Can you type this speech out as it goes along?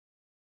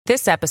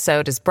This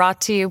episode is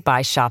brought to you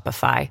by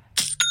Shopify.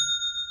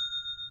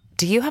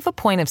 Do you have a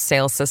point of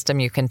sale system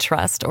you can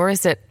trust, or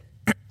is it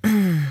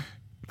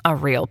a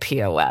real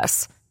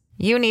POS?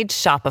 You need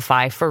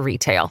Shopify for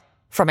retail.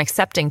 From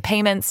accepting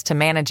payments to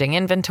managing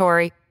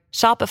inventory,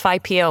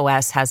 Shopify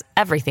POS has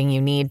everything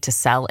you need to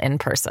sell in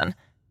person.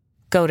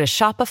 Go to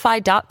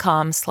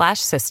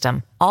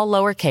shopify.com/system, all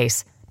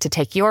lowercase, to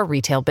take your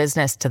retail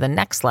business to the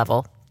next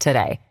level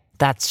today.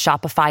 That's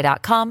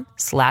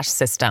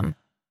shopify.com/system.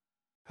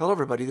 Hello,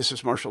 everybody. This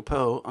is Marshall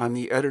Poe. I'm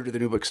the editor of the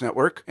New Books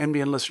Network.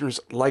 NBN listeners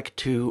like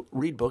to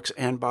read books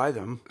and buy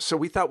them. So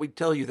we thought we'd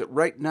tell you that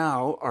right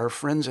now, our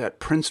friends at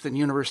Princeton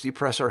University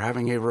Press are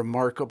having a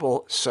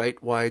remarkable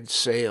site-wide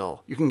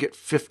sale. You can get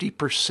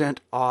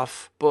 50%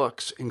 off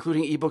books,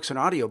 including ebooks and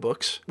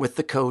audiobooks, with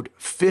the code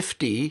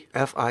 50,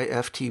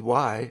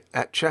 F-I-F-T-Y,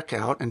 at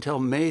checkout until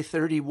May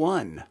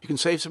 31. You can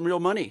save some real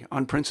money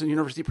on Princeton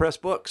University Press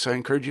books. I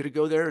encourage you to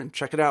go there and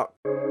check it out.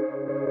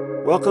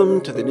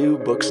 Welcome to the New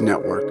Books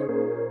Network.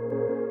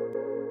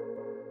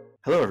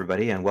 Hello,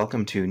 everybody, and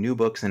welcome to New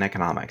Books in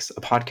Economics, a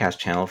podcast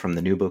channel from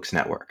the New Books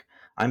Network.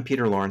 I'm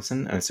Peter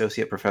Lawrenson, an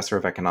associate professor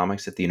of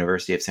economics at the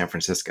University of San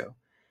Francisco.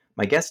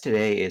 My guest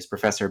today is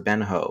Professor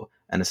Ben Ho,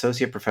 an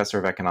associate professor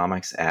of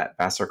economics at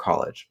Vassar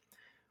College.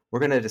 We're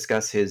going to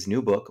discuss his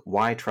new book,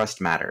 Why Trust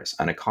Matters,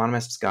 An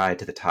Economist's Guide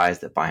to the Ties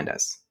That Bind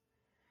Us.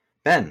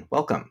 Ben,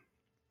 welcome.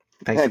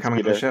 Thanks for coming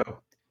Peter. on the show.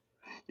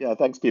 Yeah,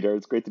 thanks, Peter.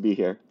 It's great to be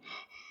here.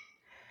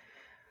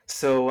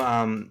 So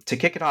to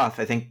kick it off,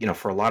 I think,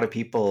 for a lot of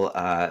people,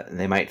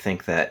 they might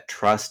think that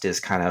trust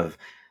is kind of,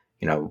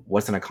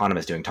 what's an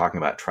economist doing talking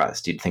about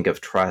trust? You'd think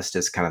of trust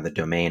as kind of the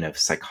domain of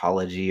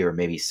psychology or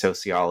maybe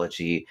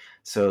sociology.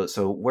 So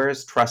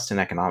where's trust in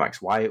economics?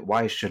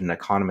 Why should an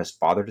economist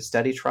bother to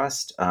study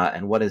trust?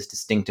 And what is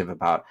distinctive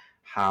about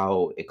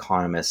how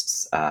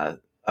economists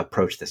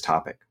approach this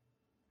topic?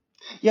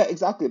 Yeah,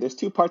 exactly. There's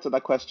two parts of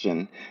that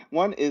question.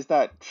 One is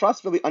that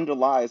trust really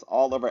underlies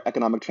all of our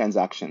economic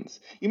transactions.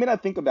 You may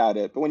not think about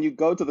it, but when you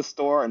go to the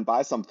store and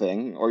buy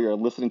something, or you're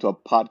listening to a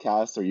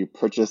podcast, or you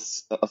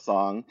purchase a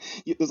song,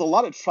 there's a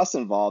lot of trust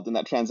involved in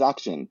that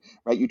transaction,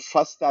 right? You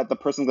trust that the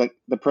person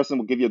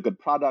will give you a good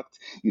product.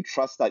 You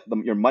trust that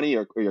your money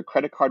or your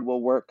credit card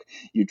will work.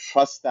 You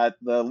trust that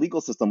the legal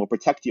system will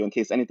protect you in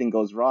case anything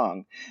goes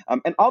wrong.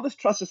 And all this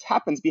trust just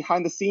happens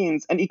behind the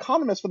scenes, and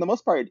economists, for the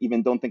most part,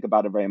 even don't think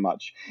about it very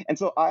much. And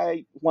so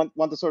I want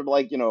to sort of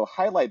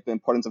highlight the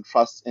importance of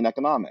trust in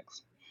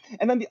economics.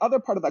 And then the other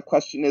part of that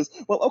question is,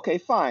 well, okay,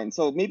 fine.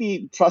 So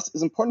maybe trust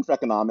is important for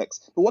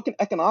economics, but what can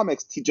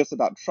economics teach us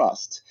about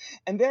trust?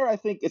 And there, I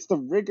think it's the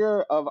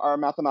rigor of our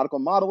mathematical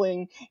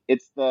modeling.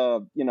 It's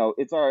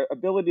it's our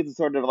ability to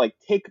sort of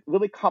take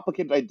really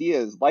complicated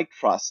ideas like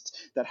trust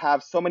that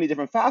have so many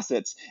different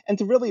facets and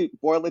to really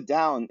boil it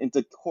down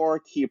into core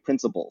key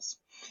principles.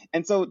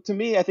 And so to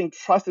me, I think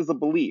trust is a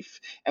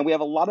belief. And we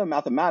have a lot of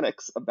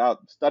mathematics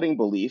about studying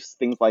beliefs,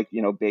 things like,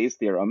 Bayes'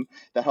 theorem,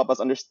 that help us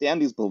understand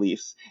these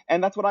beliefs.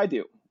 And that's what I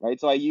do, right?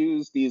 So I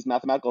use these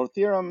mathematical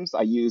theorems,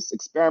 I use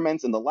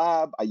experiments in the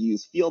lab, I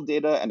use field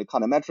data and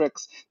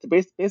econometrics to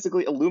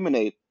basically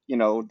illuminate,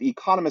 the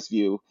economist's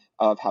view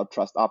of how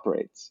trust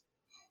operates.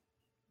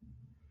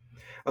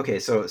 Okay,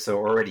 so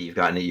already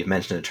you've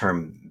mentioned a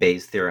term,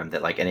 Bayes' theorem,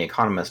 that like any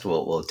economist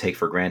will take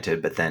for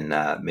granted, but then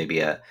maybe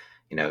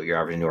your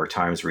average New York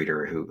Times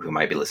reader who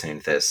might be listening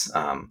to this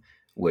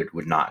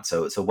would not.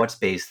 So what's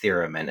Bayes'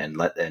 theorem,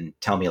 and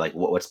tell me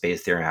what's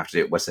Bayes' theorem have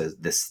to do? What's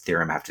this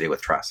theorem have to do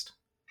with trust?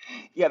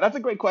 Yeah, that's a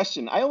great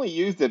question. I only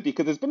used it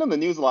because it's been in the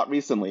news a lot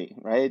recently,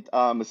 right?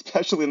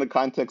 Especially in the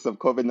context of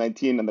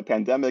COVID-19 and the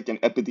pandemic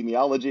and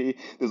epidemiology.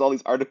 There's all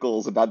these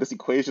articles about this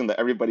equation that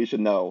everybody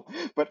should know.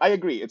 But I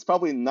agree, it's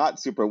probably not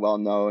super well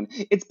known.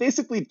 It's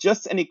basically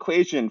just an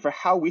equation for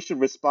how we should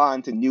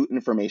respond to new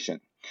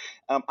information.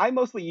 I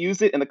mostly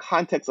use it in the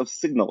context of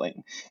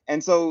signaling.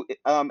 And so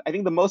I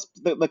think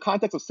the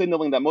context of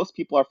signaling that most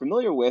people are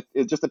familiar with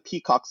is just a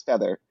peacock's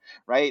feather,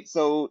 right?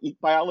 So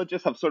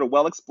biologists have sort of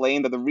well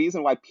explained that the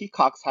reason why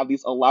peacocks have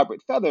these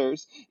elaborate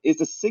feathers is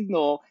to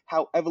signal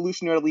how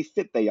evolutionarily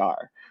fit they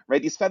are,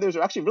 right? These feathers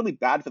are actually really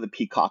bad for the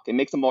peacock. It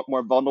makes them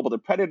more vulnerable to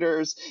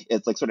predators.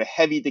 It's sort of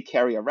heavy to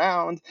carry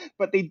around,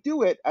 but they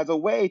do it as a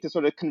way to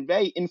sort of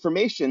convey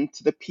information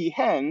to the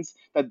peahens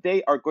that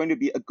they are going to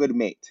be a good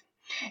mate.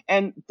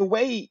 And the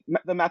way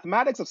the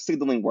mathematics of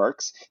signaling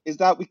works is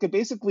that we could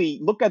basically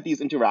look at these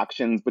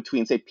interactions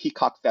between, say,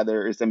 peacock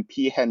feathers and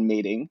peahen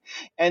mating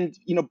and,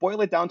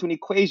 boil it down to an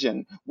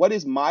equation. What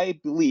is my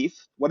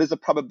belief? What is the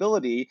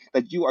probability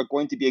that you are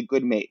going to be a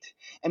good mate?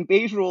 And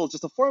Bayes' rule is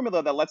just a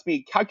formula that lets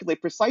me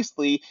calculate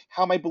precisely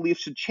how my belief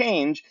should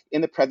change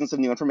in the presence of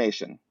new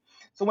information.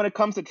 So when it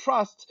comes to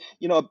trust,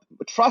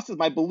 trust is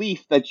my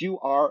belief that you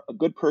are a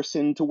good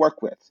person to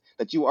work with,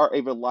 that you are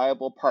a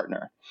reliable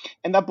partner.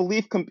 And that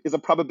belief is a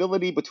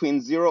probability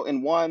between 0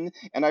 and 1,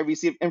 and I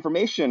receive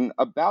information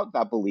about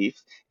that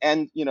belief.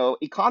 And,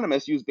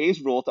 economists use Bayes'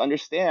 rule to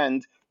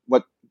understand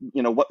what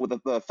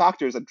the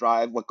factors that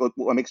drive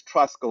what makes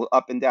trust go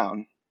up and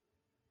down.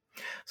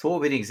 So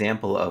what would be an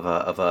example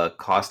of a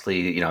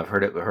costly, I've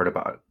heard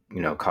about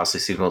costly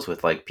signals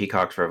with like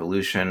Peacock's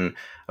Revolution.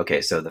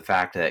 Okay, so the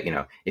fact that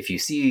if you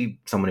see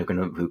someone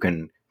who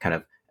can kind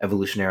of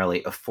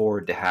evolutionarily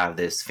afford to have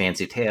this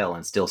fancy tail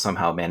and still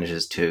somehow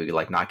manages to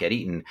like not get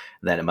eaten,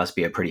 then it must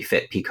be a pretty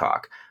fit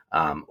peacock.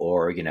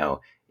 Or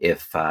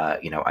if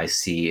I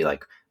see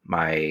like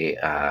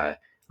my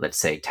let's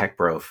say tech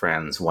bro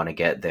friends want to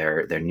get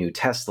their new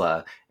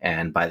Tesla,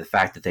 and by the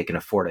fact that they can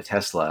afford a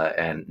Tesla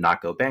and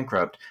not go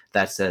bankrupt,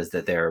 that says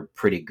that they're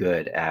pretty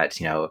good at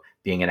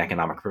being an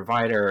economic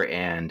provider,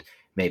 and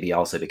maybe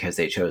also because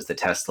they chose the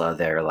Tesla,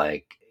 they're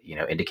like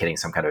indicating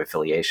some kind of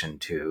affiliation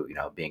to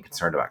being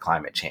concerned about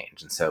climate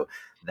change. And so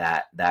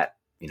that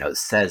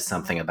says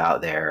something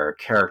about their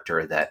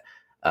character that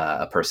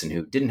a person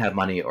who didn't have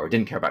money or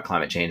didn't care about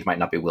climate change might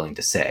not be willing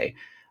to say.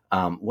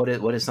 What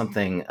is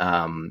something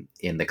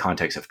in the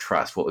context of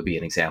trust? What would be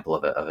an example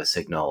of a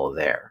signal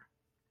there?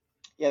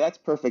 Yeah, that's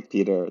perfect,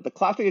 Peter. The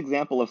classic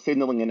example of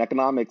signaling in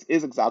economics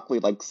is exactly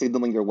like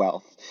signaling your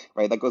wealth,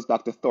 right? That goes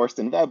back to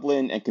Thorstein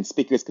Veblen and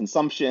conspicuous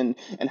consumption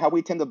and how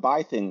we tend to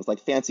buy things like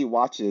fancy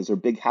watches or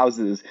big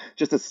houses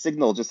just to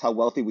signal just how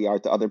wealthy we are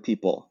to other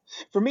people.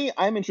 For me,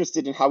 I'm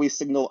interested in how we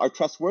signal our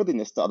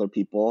trustworthiness to other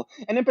people.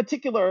 And in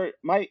particular,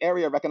 my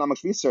area of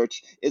economics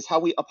research is how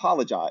we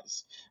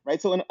apologize,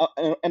 right? So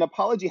an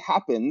apology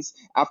happens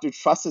after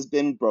trust has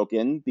been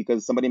broken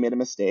because somebody made a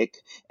mistake,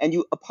 and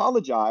you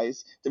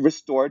apologize to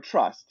restore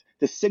trust,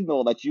 to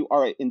signal that you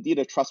are indeed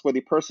a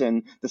trustworthy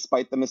person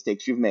despite the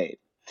mistakes you've made.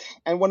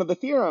 And one of the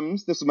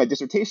theorems, this was my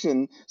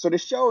dissertation, sort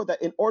of showed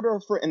that in order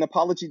for an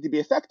apology to be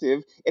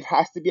effective, it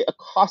has to be a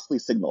costly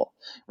signal,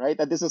 right?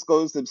 That this just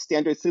goes to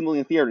standard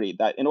signaling theory,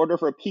 that in order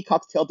for a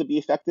peacock's tail to be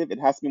effective, it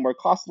has to be more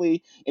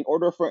costly. In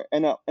order for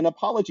an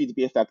apology to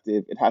be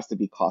effective, it has to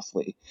be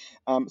costly.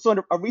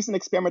 So a recent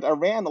experiment I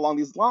ran along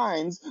these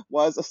lines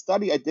was a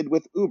study I did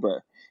with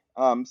Uber.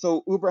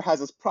 So Uber has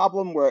this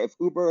problem where if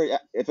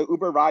an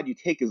Uber ride you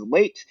take is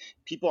late,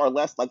 people are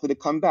less likely to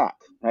come back,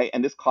 right?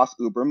 And this costs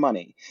Uber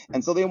money.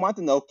 And so they want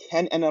to know,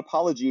 can an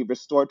apology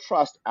restore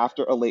trust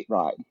after a late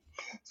ride?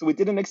 So we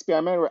did an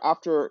experiment where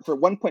for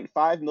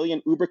 1.5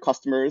 million Uber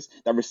customers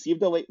that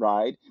received a late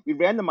ride, we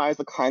randomized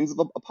the kinds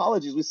of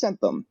apologies we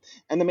sent them.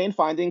 And the main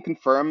finding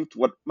confirmed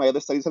what my other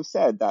studies have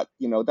said, that,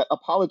 that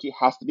apology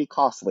has to be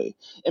costly.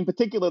 In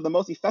particular, the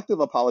most effective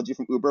apology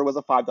from Uber was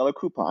a $5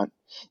 coupon.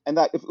 And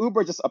that if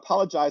Uber just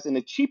apologized in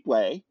a cheap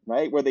way,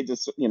 right, where they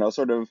just,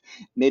 sort of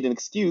made an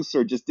excuse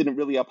or just didn't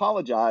really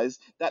apologize,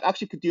 that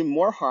actually could do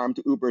more harm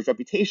to Uber's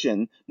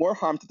reputation, more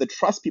harm to the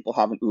trust people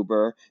have in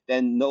Uber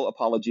than no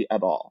apology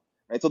at all.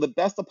 Right? So the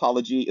best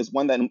apology is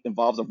one that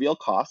involves a real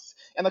cost,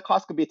 and the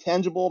cost could be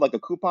tangible, like a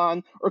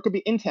coupon, or it could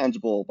be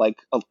intangible, like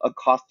a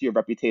cost to your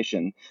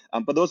reputation.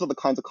 But those are the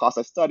kinds of costs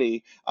I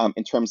study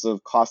in terms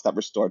of costs that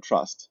restore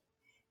trust.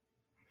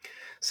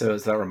 So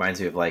that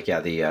reminds me of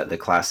the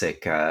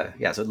classic so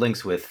it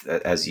links with,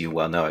 as you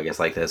well know, I guess,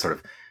 like the sort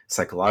of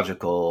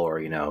psychological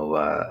or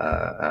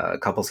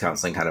couples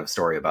counseling kind of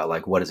story about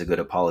like what is a good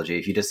apology.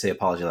 If you just say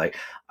apology like,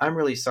 I'm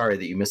really sorry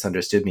that you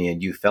misunderstood me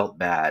and you felt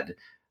bad,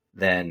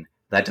 then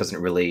that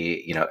doesn't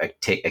really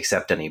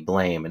accept any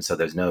blame, and so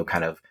there's no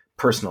kind of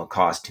personal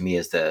cost to me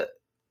as the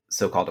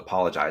so-called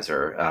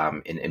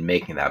apologizer in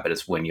making that. But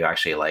it's when you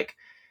actually like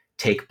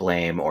take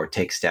blame or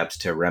take steps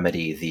to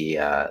remedy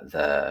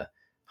the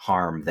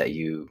harm that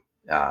you've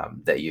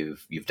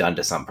done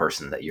to some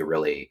person, that you're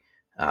really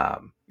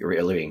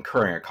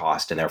incurring a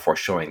cost and therefore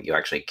showing that you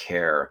actually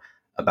care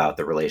about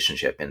the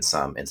relationship in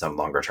some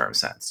longer term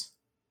sense.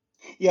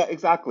 Yeah,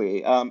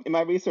 exactly. In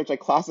my research, I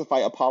classify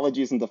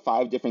apologies into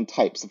 5 different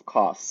types of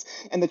costs.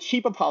 And the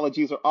cheap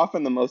apologies are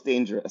often the most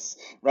dangerous,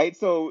 right?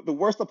 So the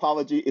worst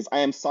apology is, I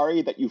am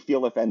sorry that you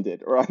feel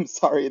offended, or I'm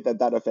sorry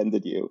that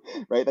offended you,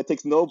 right? That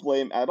takes no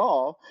blame at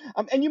all.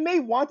 And you may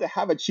want to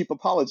have a cheap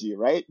apology,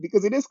 right?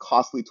 Because it is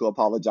costly to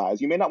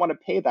apologize. You may not want to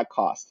pay that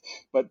cost,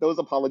 but those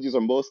apologies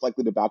are most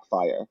likely to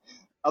backfire.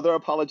 Other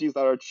apologies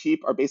that are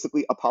cheap are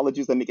basically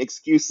apologies that make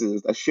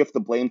excuses, that shift the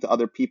blame to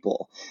other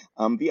people.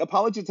 The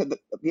apologies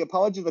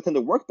that tend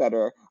to work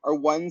better are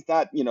ones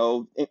that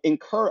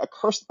incur a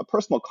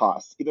personal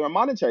cost, either a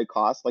monetary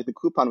cost like the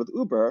coupon with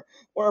Uber,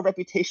 or a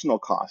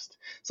reputational cost.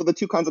 So the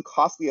 2 kinds of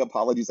costly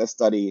apologies I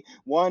study: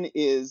 one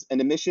is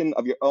an admission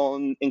of your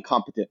own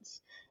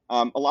incompetence.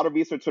 A lot of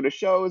research sort of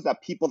shows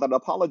that people that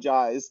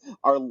apologize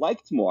are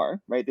liked more,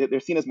 right? They're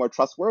seen as more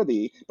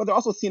trustworthy, but they're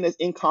also seen as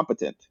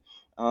incompetent.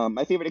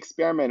 My favorite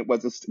experiment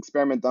was this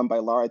experiment done by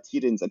Lara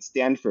Tiedens at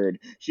Stanford.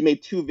 She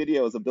made 2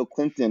 videos of Bill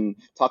Clinton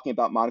talking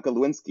about Monica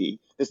Lewinsky.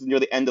 This is near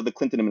the end of the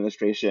Clinton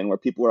administration, where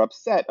people were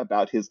upset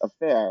about his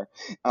affair.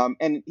 And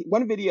in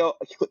one video,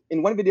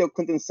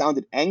 Clinton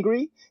sounded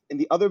angry. In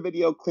the other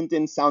video,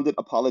 Clinton sounded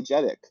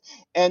apologetic.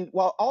 And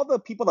while all the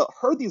people that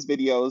heard these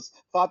videos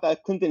thought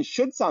that Clinton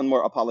should sound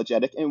more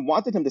apologetic and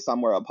wanted him to sound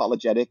more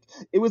apologetic,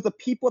 it was the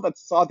people that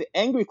saw the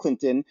angry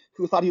Clinton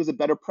who thought he was a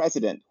better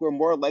president, who were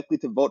more likely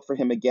to vote for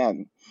him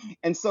again.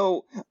 And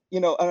so,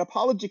 an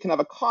apology can have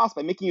a cost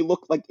by making you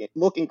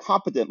look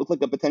incompetent, look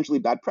like a potentially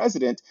bad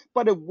president,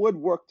 but it would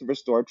work to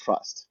restore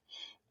trust.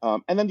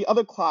 And then the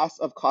other class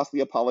of costly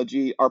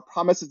apology are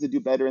promises to do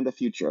better in the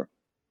future.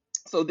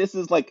 So this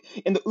is like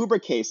in the Uber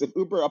case, if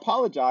Uber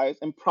apologized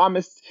and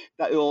promised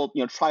that it will,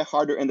 try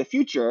harder in the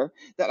future,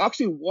 that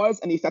actually was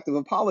an effective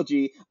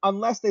apology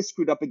unless they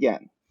screwed up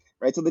again.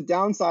 Right. So the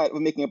downside of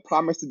making a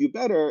promise to do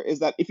better is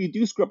that if you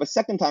do screw up a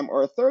second time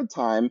or a third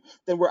time,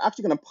 then we're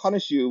actually going to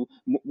punish you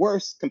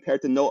worse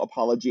compared to no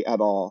apology at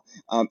all.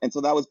 And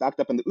so that was backed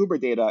up in the Uber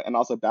data and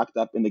also backed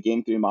up in the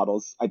game theory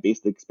models I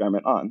based the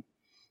experiment on.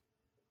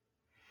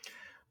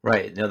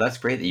 Right. No, that's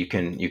great that you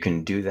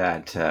can do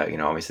that.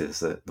 Obviously,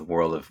 this is the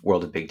world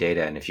of big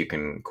data, and if you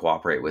can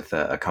cooperate with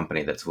a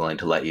company that's willing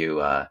to let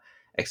you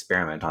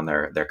experiment on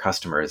their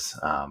customers,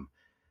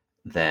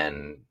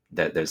 then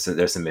there's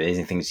some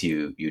amazing things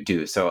you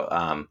do.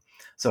 So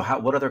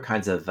what other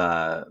kinds of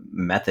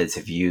methods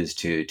have you used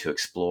to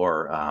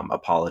explore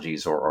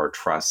apologies or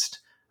trust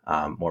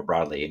more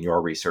broadly in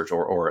your research,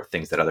 or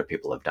things that other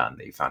people have done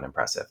that you found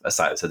impressive?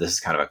 Aside, so this is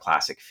kind of a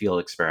classic field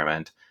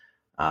experiment.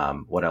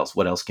 What else?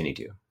 What else can you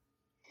do?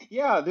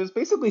 Yeah, there's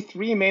basically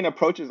three main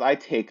approaches I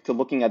take to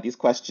looking at these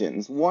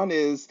questions. One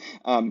is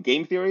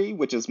game theory,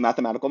 which is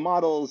mathematical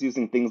models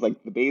using things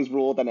like the Bayes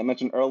rule that I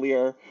mentioned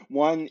earlier.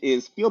 One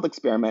is field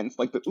experiments,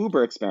 like the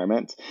Uber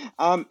experiment.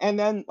 And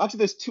then actually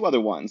there's two other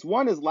ones.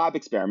 One is lab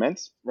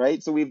experiments,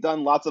 right? So we've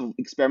done lots of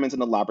experiments in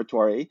the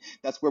laboratory.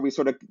 That's where we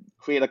sort of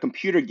create a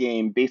computer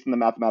game based on the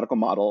mathematical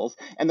models.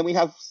 And then we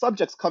have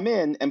subjects come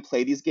in and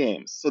play these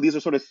games. So these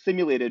are sort of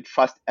simulated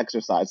trust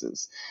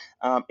exercises.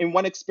 In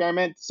one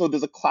experiment, so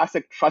there's a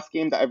classic trust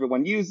game that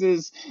everyone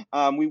uses.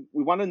 We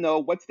want to know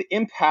what's the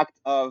impact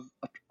of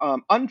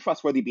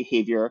untrustworthy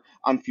behavior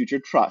on future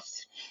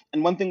trust.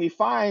 And one thing we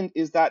find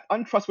is that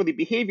untrustworthy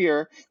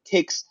behavior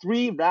takes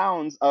 3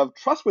 rounds of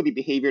trustworthy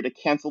behavior to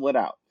cancel it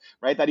out.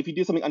 Right? That if you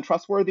do something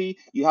untrustworthy,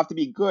 you have to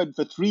be good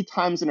for 3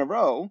 times in a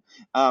row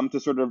to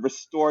sort of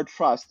restore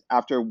trust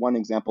after one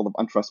example of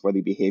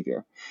untrustworthy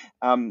behavior.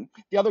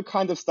 The other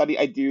kind of study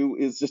I do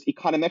is just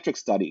econometric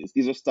studies.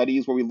 These are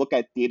studies where we look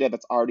at data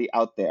that's already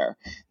out there.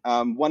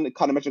 One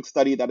econometric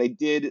study that I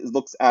did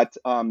looks at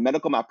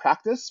medical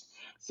malpractice.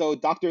 So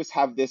doctors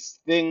have this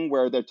thing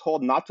where they're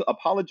told not to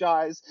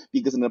apologize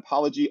because an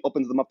apology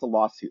opens them up to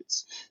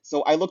lawsuits.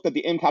 So I looked at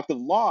the impact of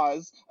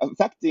laws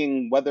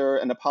affecting whether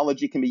an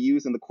apology can be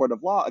used in the court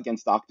of law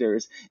against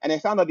doctors. And I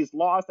found that these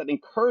laws that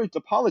encouraged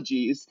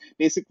apologies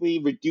basically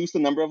reduced the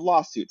number of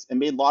lawsuits and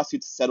made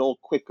lawsuits settle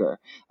quicker.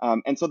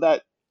 And so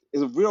that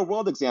is a real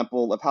world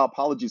example of how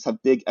apologies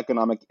have big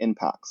economic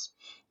impacts.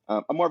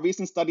 A more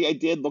recent study I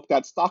did looked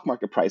at stock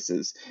market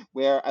prices,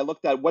 where I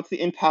looked at what's the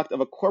impact of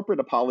a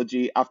corporate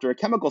apology after a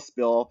chemical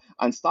spill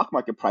on stock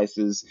market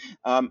prices.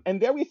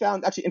 And there we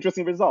found actually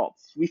interesting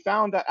results. We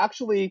found that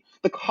actually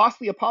the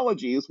costly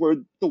apologies were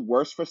the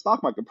worst for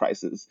stock market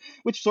prices,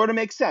 which sort of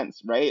makes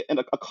sense, right? And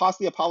a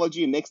costly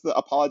apology makes the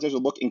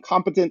apologizer look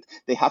incompetent.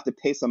 They have to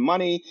pay some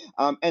money.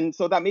 And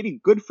so that may be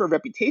good for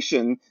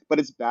reputation, but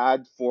it's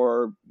bad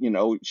for,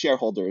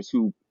 shareholders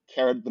who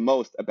cared the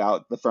most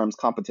about the firm's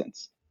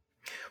competence.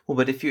 Well,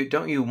 but if you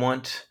don't, you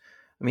want,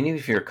 I mean, even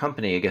if you're a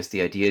company, I guess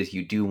the idea is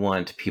you do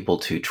want people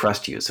to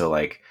trust you. So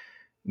like,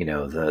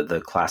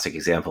 the classic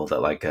example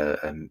that like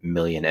a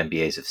million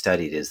MBAs have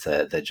studied is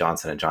the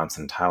Johnson &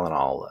 Johnson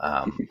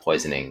Tylenol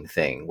poisoning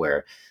thing,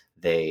 where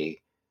I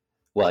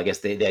guess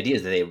the idea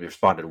is that they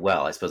responded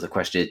well. I suppose the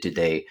question is, did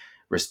they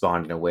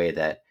respond in a way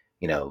that,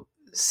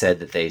 said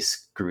that they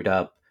screwed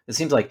up? It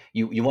seems like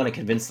you want to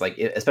convince, like,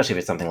 especially if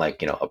it's something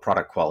like, a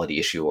product quality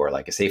issue or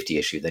like a safety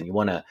issue, then you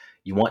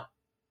want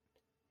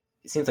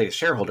it seems like the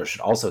shareholders should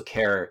also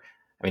care.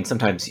 I mean,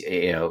 sometimes,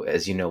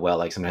 as you know well,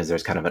 like sometimes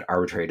there's kind of an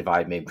arbitrary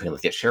divide maybe between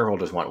like the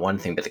shareholders want one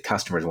thing, but the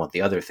customers want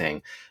the other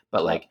thing.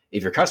 But like,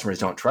 if your customers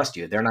don't trust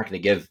you, they're not going to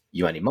give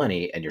you any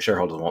money, and your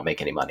shareholders won't make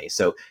any money.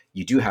 So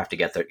you do have to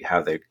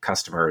have the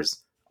customers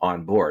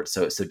on board.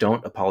 So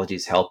don't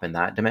apologies help in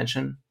that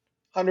dimension?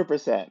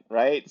 100%,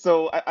 right?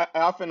 So I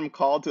often am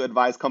called to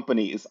advise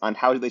companies on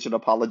how they should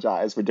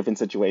apologize for different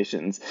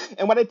situations.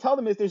 And what I tell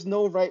them is there's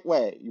no right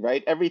way,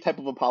 right? Every type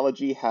of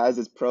apology has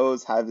its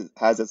pros,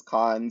 has its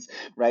cons,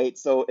 right?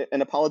 So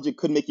an apology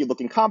could make you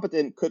look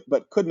incompetent,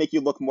 but could make you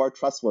look more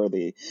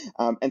trustworthy.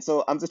 And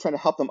so I'm just trying to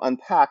help them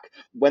unpack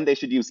when they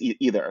should use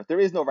either. There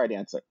is no right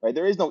answer, right?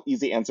 There is no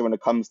easy answer when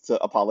it comes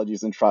to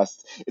apologies and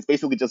trust. It's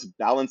basically just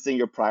balancing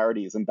your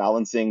priorities and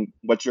balancing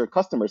what your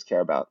customers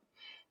care about.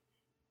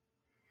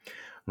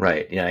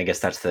 Right. Yeah, I guess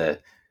that's the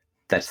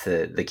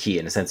key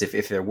in a sense.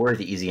 If there were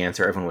the easy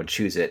answer, everyone would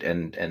choose it,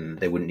 and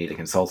they wouldn't need a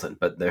consultant.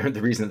 But the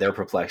reason that they're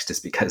perplexed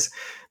is because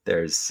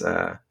there's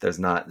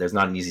not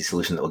an easy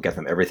solution that will get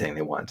them everything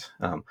they want.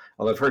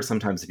 Although I've heard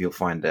sometimes that people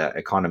find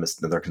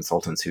economists and their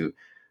consultants who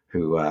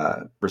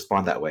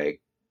respond that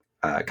way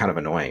kind of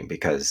annoying,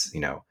 because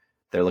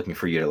they're looking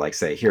for you to like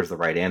say, here's the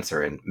right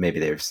answer, and maybe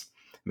their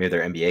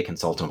MBA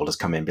consultant will just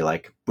come in and be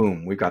like,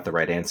 boom, we got the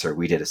right answer,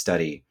 we did a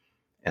study,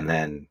 and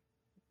then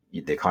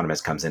the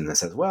economist comes in and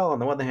says, well, on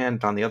the one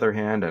hand, on the other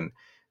hand, and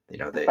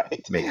they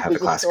right. may have a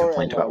classic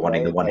complaint about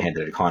wanting the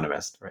one-handed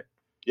economist, right?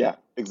 Yeah,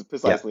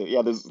 precisely.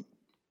 Yeah, there's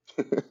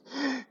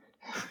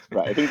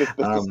Right. I think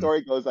the um,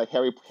 story goes like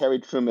Harry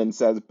Truman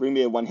says, "Bring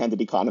me a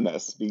one-handed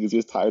economist," because he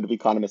was tired of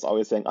economists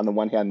always saying on the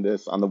one hand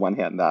this, on the one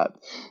hand that.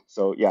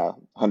 So yeah,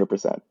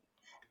 100%.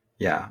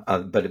 yeah,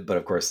 but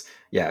of course,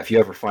 yeah. If you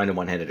ever find a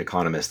one-handed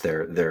economist,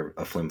 they're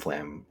a flim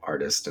flam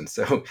artist, and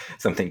so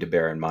something to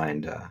bear in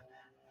mind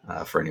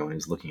for anyone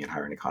who's looking at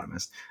hiring an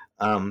economist.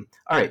 All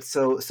right,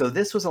 so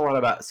this was a lot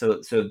about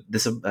so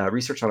this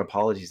research on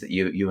apologies that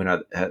you and I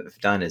have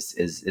done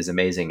is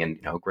amazing, and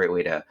a great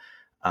way to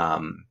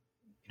um,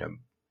 you know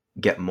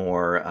get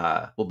more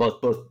well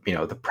both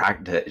the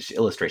practice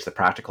illustrates the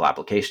practical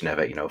application of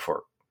it,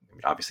 for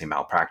obviously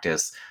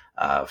malpractice,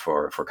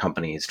 for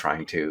companies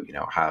trying to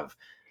have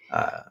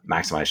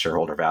maximize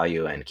shareholder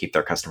value and keep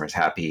their customers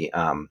happy.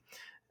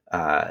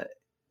 Uh,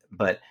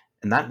 but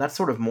and that's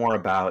sort of more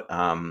about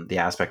the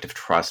aspect of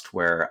trust,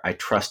 where I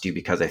trust you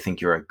because I think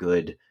you're a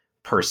good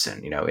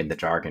person. In the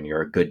jargon,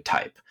 you're a good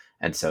type,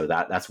 and so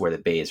that's where the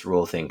Bayes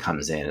rule thing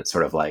comes in. It's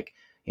sort of like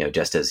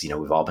just as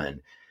we've all been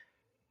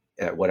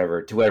to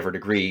whatever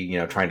degree,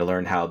 trying to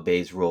learn how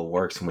Bayes' rule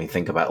works when we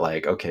think about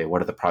like, okay,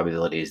 what are the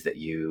probabilities that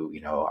you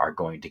are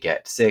going to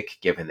get sick,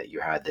 given that you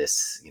had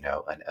this,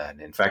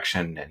 an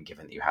infection, and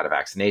given that you had a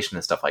vaccination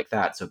and stuff like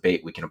that. So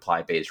we can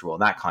apply Bayes' rule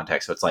in that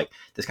context. So it's like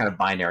this kind of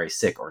binary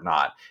sick or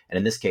not. And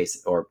in this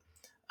case, or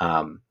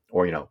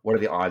what are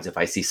the odds if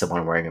I see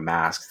someone wearing a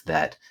mask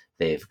that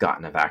they've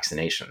gotten a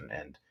vaccination?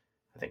 And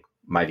I think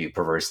my view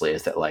perversely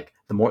is that like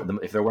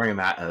if they're wearing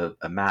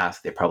a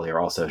mask, they probably are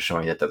also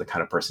showing that they're the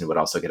kind of person who would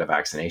also get a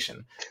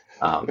vaccination.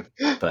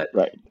 But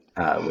Right.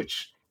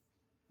 which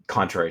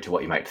contrary to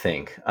what you might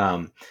think.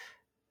 But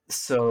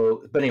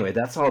anyway,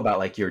 that's all about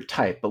like your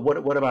type. But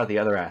what about the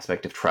other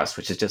aspect of trust,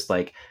 which is just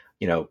like,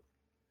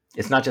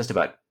 it's not just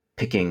about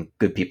picking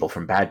good people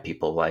from bad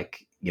people.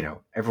 Like,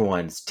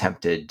 everyone's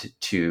tempted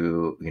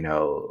to,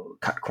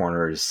 cut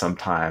corners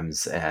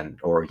sometimes,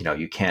 or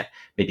you can't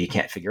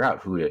figure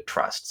out who to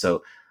trust.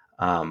 So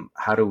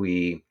how do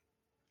we,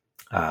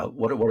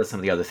 what are some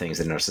of the other things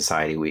in our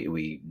society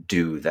we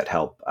do that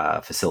help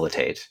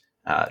facilitate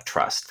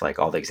trust, like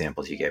all the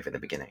examples you gave in the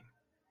beginning?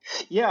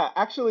 Yeah,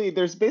 actually,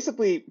 there's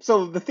basically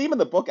so the theme of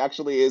the book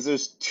actually is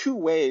there's two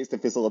ways to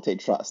facilitate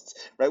trust,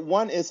 right?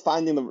 One is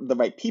finding the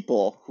right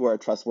people who are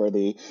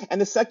trustworthy,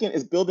 and the second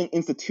is building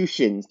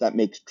institutions that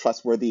make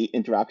trustworthy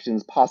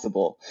interactions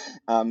possible.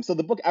 So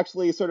the book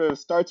actually sort of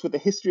starts with the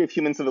history of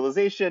human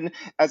civilization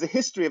as a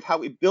history of how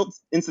we built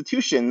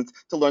institutions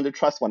to learn to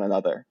trust one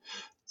another.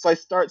 So I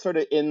start sort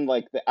of in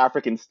like the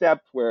African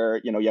steppe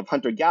where you have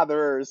hunter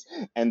gatherers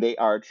and they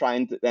are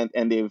trying to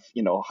and they've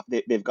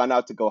they've gone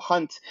out to go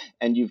hunt,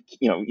 and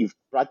you've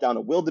brought down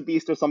a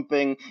wildebeest or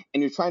something,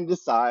 and you're trying to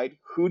decide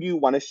who do you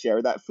want to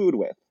share that food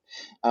with.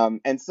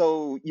 And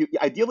so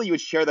ideally you would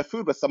share the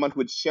food with someone who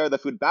would share the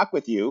food back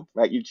with you,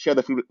 right? You'd share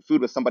the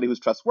food with somebody who's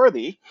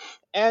trustworthy.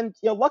 And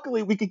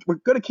luckily we're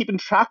good at keeping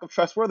track of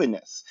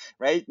trustworthiness,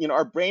 right?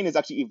 Our brain has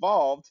actually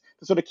evolved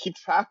to sort of keep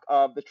track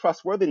of the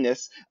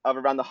trustworthiness of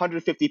around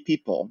 150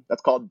 people.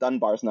 That's called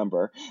Dunbar's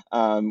number,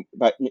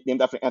 but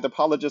named after an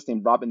anthropologist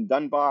named Robin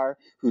Dunbar,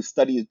 who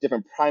studies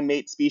different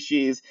primate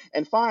species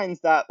and finds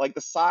that like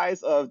the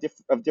size of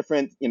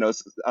different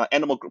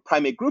animal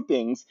primate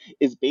groupings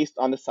is based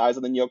on the size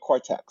of the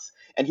neocortex.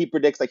 And he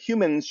predicts that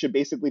humans should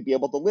basically be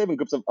able to live in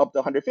groups of up to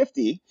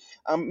 150,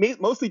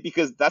 mostly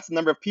because that's the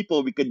number of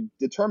people we could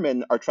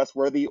determine are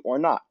trustworthy or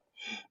not.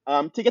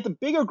 To get the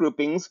bigger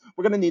groupings,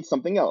 we're going to need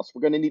something else.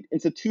 We're going to need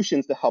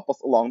institutions to help us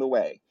along the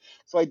way.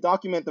 So I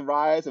document the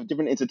rise of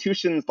different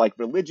institutions like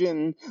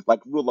religion,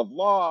 like rule of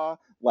law,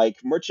 like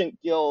merchant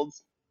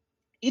guilds.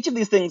 Each of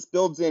these things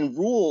builds in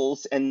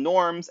rules and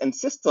norms and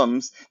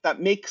systems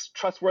that makes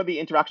trustworthy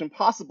interaction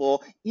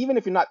possible, even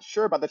if you're not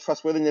sure about the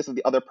trustworthiness of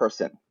the other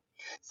person.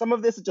 Some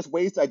of this is just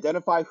ways to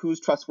identify who's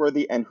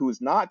trustworthy and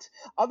who's not.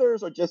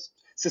 Others are just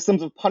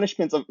systems of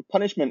punishment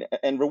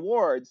and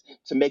rewards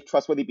to make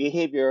trustworthy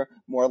behavior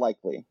more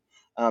likely.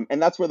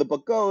 And that's where the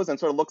book goes and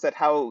sort of looks at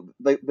how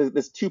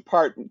this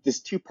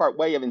two-part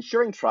way of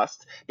ensuring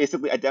trust,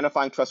 basically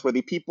identifying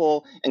trustworthy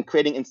people and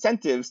creating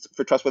incentives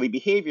for trustworthy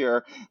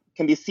behavior,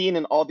 can be seen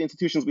in all the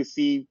institutions we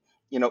see,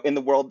 in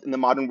the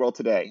modern world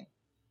today.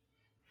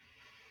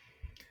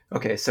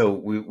 Okay, so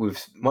why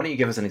don't you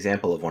give us an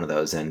example of one of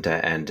those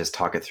and just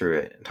talk us through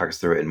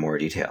it in more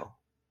detail?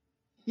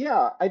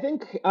 Yeah, I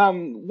think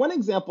one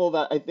example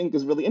that I think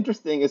is really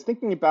interesting is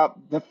thinking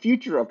about the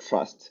future of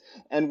trust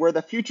and where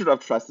the future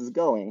of trust is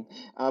going.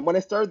 When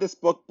I started this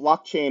book,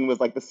 blockchain was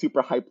like the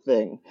super hype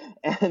thing.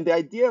 And the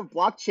idea of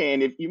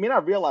blockchain, if you may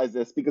not realize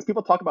this because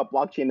people talk about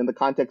blockchain in the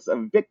context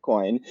of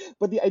Bitcoin,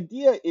 but the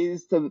idea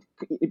is to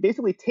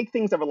basically take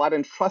things that relied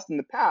on trust in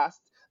the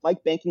past,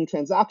 like banking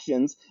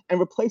transactions, and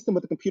replace them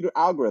with a computer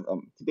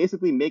algorithm to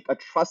basically make a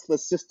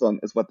trustless system,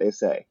 is what they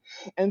say.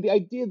 And the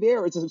idea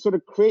there is to sort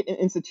of create an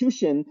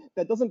institution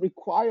that doesn't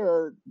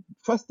require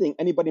trusting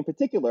anybody in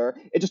particular.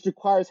 It just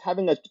requires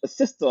having a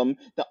system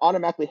that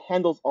automatically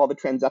handles all the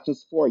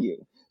transactions for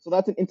you. So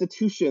that's an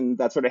institution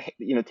that sort of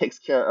takes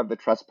care of the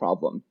trust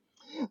problem.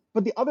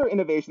 But the other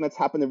innovation that's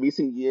happened in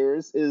recent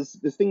years is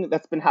this thing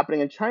that's been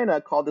happening in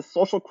China called the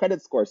social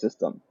credit score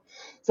system.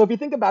 So if you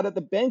think about it,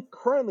 the bank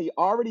currently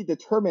already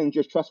determines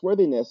your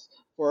trustworthiness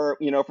for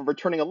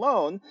returning a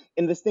loan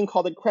in this thing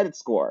called a credit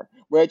score,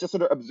 where it just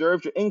sort of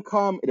observes your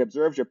income, it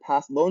observes your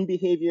past loan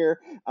behavior,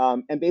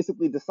 and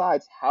basically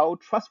decides how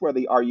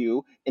trustworthy are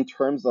you in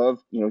terms of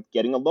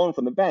getting a loan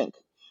from the bank.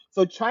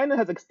 So China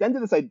has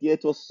extended this idea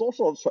to a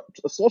social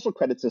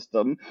credit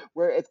system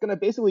where it's going to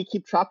basically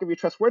keep track of your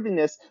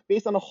trustworthiness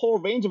based on a whole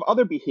range of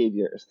other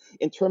behaviors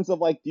in terms of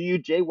like, do you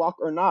jaywalk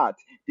or not?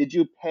 Did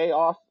you pay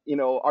off?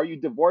 Are you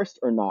divorced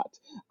or not?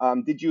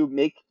 Did you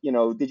make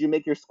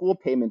your school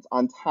payments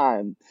on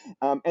time?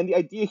 And the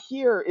idea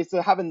here is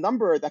to have a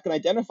number that can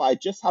identify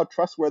just how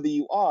trustworthy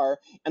you are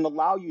and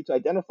allow you to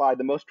identify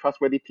the most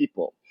trustworthy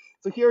people.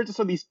 So here are just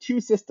sort of these two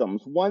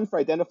systems, one for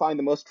identifying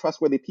the most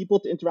trustworthy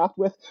people to interact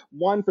with,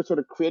 one for sort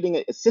of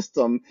creating a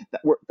system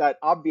that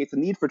obviates the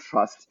need for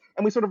trust.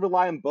 And we sort of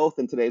rely on both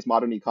in today's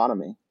modern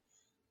economy.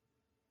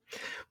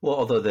 Well,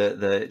 although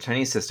the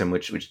Chinese system,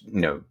 which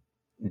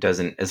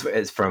doesn't,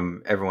 as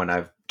from everyone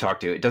I've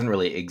talked to, it doesn't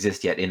really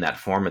exist yet in that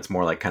form. It's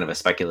more like kind of a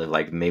speculative,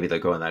 like maybe they'll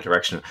go in that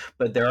direction.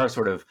 But there are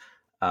sort of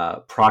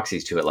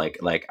proxies to it,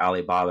 like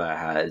Alibaba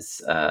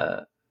has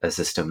a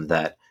system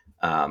that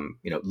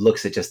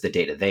looks at just the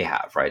data they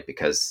have, right?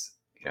 Because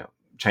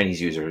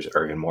Chinese users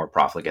are even more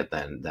profligate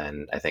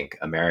than I think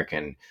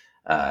American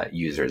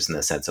users, in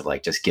the sense of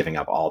like just giving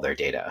up all their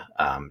data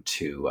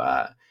to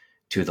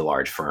the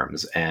large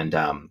firms and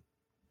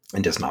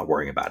just not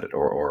worrying about it,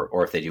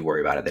 or if they do worry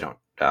about it, they don't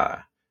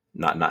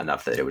not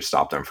enough that it would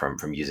stop them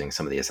from using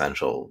some of the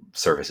essential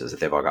services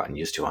that they've all gotten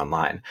used to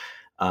online.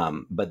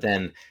 But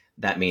then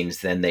that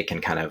means then they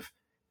can kind of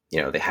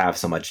they have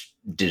so much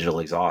digital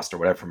exhaust or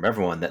whatever from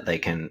everyone that they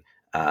can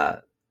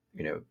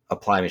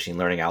apply machine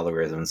learning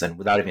algorithms, and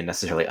without even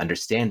necessarily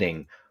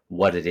understanding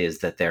what it is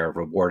that they're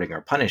rewarding or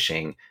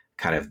punishing,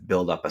 kind of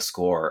build up a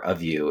score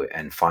of you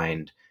and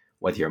find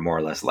whether you're more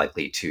or less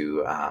likely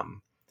to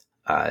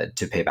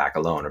pay back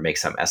a loan or make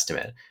some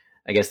estimate.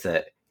 I guess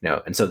that,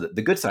 and so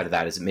the good side of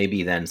that is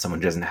maybe then someone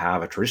who doesn't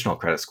have a traditional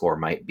credit score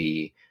might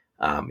be,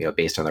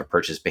 based on their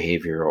purchase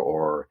behavior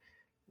or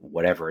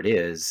whatever it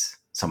is,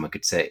 someone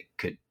could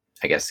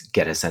I guess,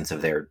 get a sense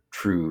of their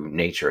true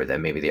nature, that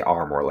maybe they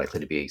are more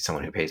likely to be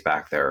someone who pays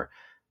back their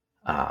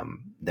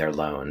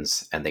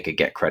loans, and they could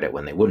get credit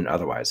when they wouldn't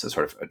otherwise. So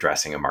sort of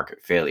addressing a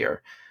market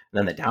failure. And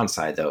then the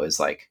downside, though, is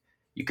like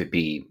you could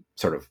be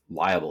sort of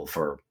liable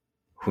for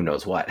who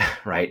knows what,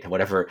 right?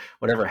 Whatever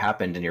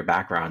happened in your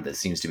background that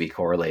seems to be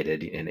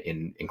correlated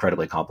in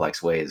incredibly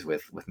complex ways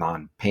with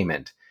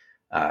non-payment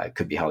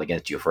could be held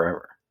against you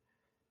forever.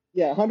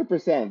 Yeah,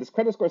 100%. This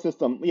credit score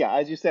system, yeah,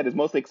 as you said, is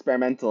mostly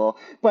experimental.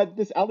 But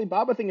this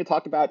Alibaba thing you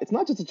talked about, it's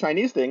not just a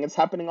Chinese thing, it's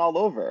happening all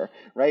over,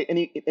 right?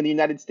 In the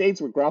United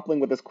States, we're grappling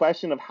with this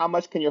question of how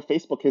much can your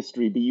Facebook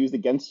history be used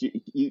against you,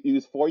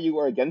 used for you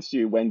or against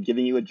you when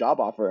giving you a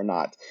job offer or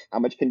not? How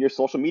much can your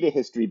social media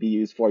history be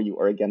used for you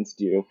or against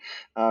you?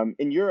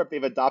 In Europe,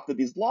 they've adopted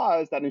these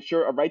laws that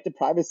ensure a right to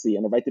privacy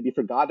and a right to be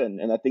forgotten,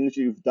 and that things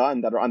you've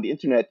done that are on the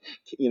internet,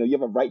 you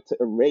have a right to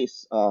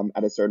erase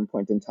at a certain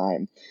point in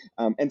time.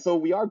 And so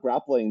we are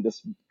grappling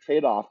this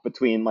trade-off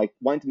between like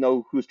wanting to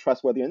know who's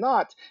trustworthy or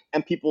not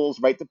and people's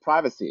right to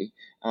privacy.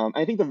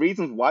 I think the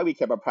reasons why we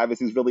care about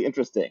privacy is really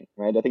interesting,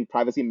 right? I think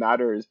privacy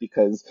matters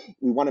because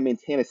we want to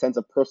maintain a sense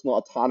of personal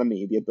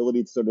autonomy, the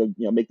ability to sort of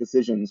make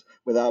decisions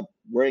without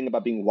worrying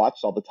about being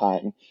watched all the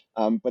time.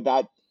 But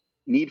that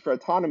need for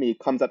autonomy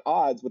comes at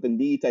odds with the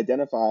need to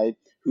identify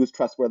who's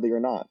trustworthy or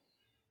not.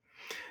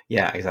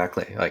 Yeah,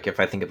 exactly. Like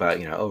if I think about,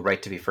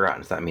 right to be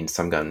forgotten, so that means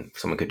someone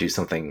could do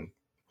something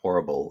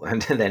horrible.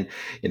 And then,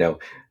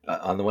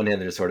 on the one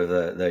hand, there's sort of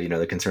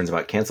the concerns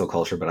about cancel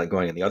culture, but like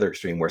going in the other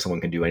extreme where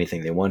someone can do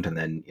anything they want and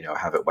then,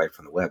 have it wiped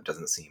from the web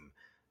doesn't seem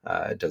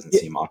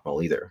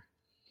optimal either.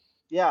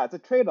 Yeah, it's a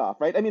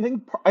trade-off, right? I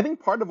mean, I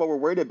think part of what we're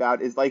worried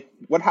about is like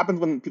what happens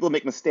when people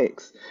make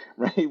mistakes,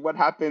 right? What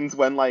happens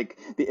when like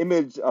the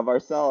image of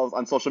ourselves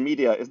on social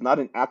media is not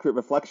an accurate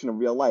reflection of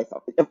real life?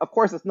 Of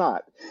course, it's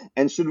not.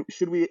 And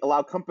should we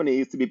allow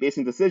companies to be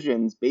basing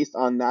decisions based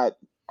on that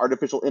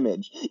artificial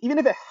image? Even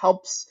if it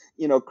helps,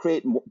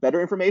 create better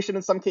information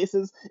in some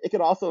cases, it could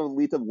also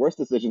lead to worse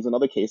decisions in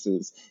other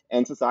cases.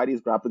 And society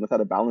is grappling with how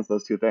to balance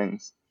those two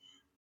things.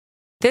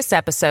 This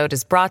episode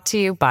is brought to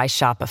you by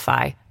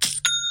Shopify.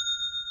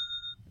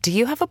 Do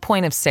you have a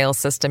point of sale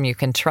system you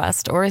can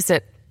trust, or is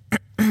it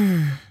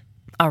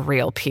a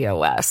real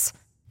POS?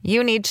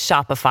 You need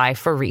Shopify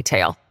for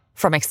retail.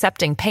 From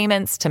accepting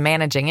payments to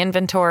managing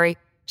inventory,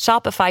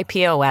 Shopify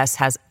POS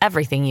has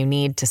everything you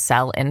need to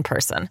sell in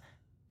person.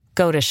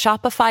 Go to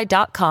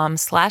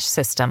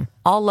shopify.com/system,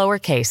 all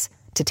lowercase,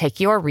 to take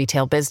your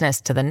retail business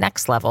to the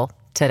next level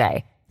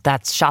today.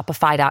 That's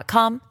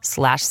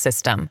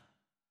shopify.com/system.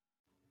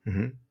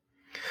 Mm-hmm.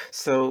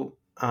 So,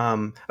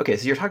 okay,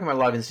 so you're talking about a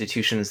lot of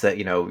institutions that,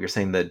 you're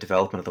saying the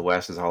development of the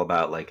West is all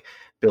about like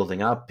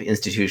building up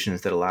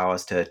institutions that allow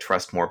us to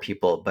trust more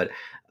people. But,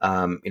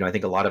 I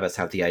think a lot of us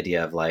have the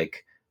idea of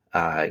like,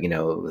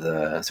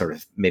 the sort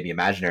of maybe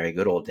imaginary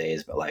good old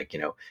days, but like,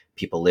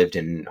 people lived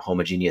in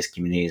homogeneous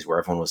communities where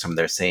everyone was from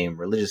their same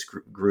religious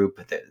group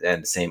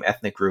and the same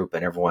ethnic group,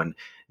 and everyone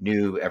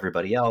knew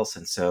everybody else.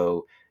 And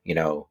so,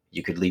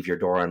 you could leave your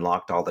door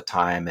unlocked all the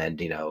time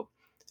and,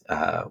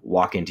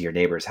 walk into your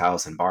neighbor's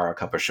house and borrow a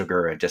cup of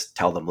sugar and just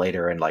tell them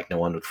later, and like no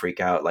one would freak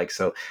out. Like,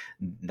 so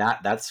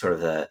that's sort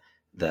of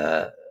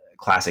the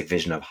classic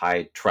vision of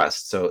high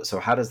trust. So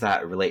how does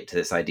that relate to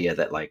this idea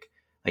that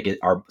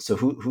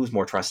who's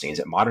more trusting? Is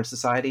it modern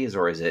societies,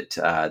 or is it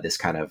this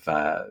kind of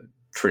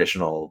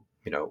traditional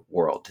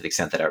world, to the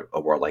extent that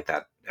a world like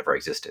that ever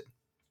existed?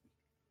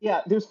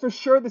 Yeah, there's for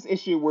sure this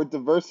issue where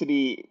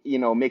diversity,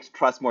 makes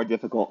trust more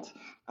difficult.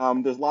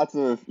 There's lots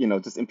of,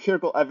 just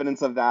empirical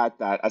evidence of that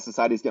as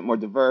societies get more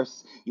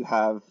diverse, you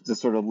have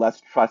just sort of less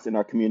trust in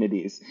our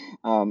communities.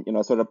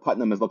 Sort of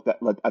Putnam has looked at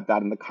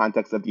that in the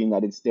context of the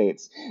United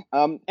States.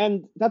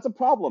 And that's a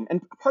problem.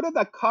 And part of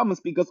that comes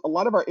because a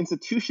lot of our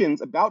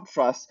institutions about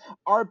trust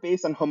are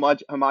based on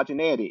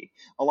homogeneity.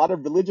 A lot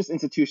of religious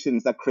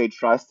institutions that create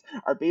trust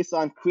are based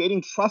on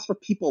creating trust for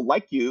people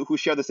like you who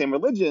share the same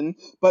religion,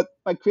 but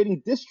by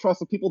creating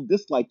distrust of people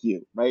dislike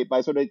you, right?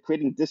 By sort of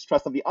creating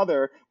distrust of the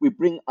other, we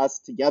bring us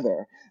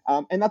together.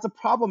 And that's a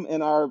problem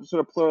in our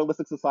sort of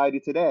pluralistic society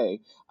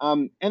today.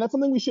 And that's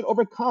something we should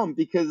overcome,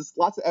 because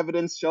lots of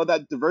evidence show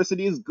that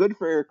diversity is good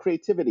for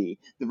creativity.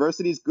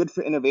 Diversity is good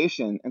for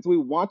innovation. And so we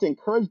want to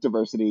encourage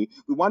diversity.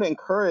 We want to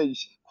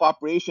encourage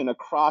cooperation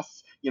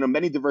across,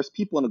 many diverse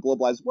people in a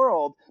globalized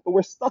world, but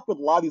we're stuck with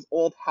a lot of these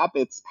old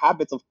habits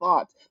of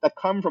thought that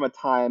come from a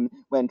time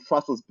when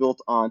trust was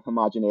built on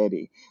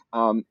homogeneity.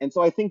 And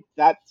so I think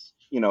that's,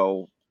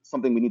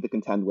 something we need to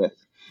contend with.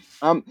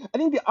 I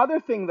think the other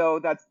thing,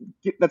 though, that's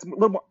a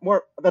little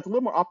more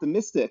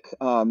optimistic,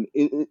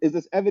 is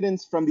this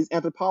evidence from these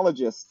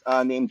anthropologists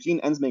named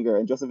Gene Ensminger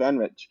and Joseph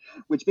Enrich,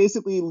 which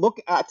basically look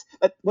at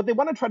what they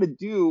want to try to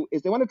do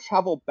is they want to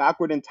travel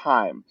backward in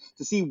time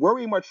to see were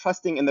we more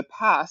trusting in the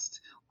past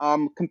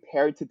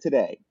compared to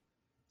today.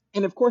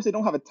 And of course, they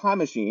don't have a time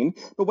machine,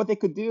 but what they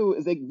could do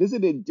is they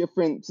visited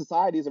different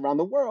societies around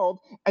the world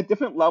at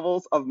different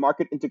levels of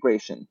market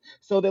integration.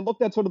 So they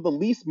looked at sort of the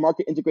least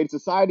market integrated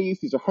societies.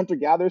 These are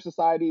hunter-gatherer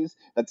societies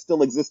that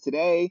still exist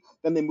today.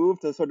 Then they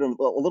moved to sort of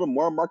a little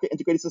more market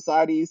integrated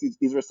societies.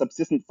 These are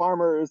subsistent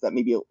farmers that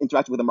maybe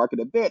interact with the market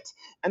a bit.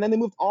 And then they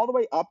moved all the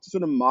way up to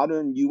sort of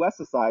modern US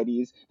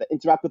societies that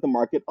interact with the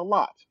market a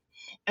lot.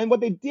 And what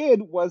they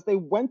did was they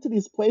went to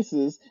these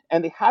places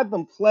and they had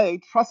them play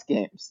trust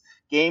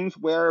games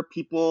where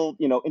people,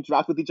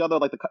 interact with each other,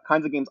 like the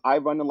kinds of games I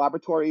run in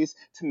laboratories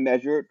to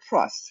measure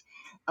trust.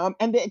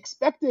 And they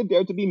expected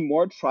there to be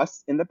more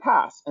trust in the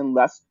past and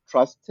less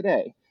trust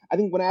today. I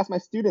think when I ask my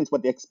students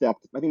what they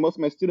expect, I think most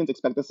of my students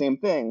expect the same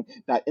thing,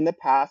 that in the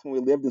past, when we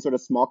lived in sort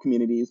of small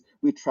communities,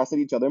 we trusted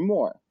each other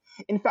more.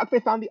 In fact, they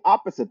found the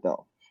opposite,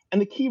 though. And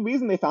the key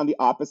reason they found the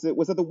opposite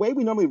was that the way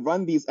we normally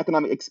run these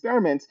economic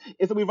experiments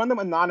is that we run them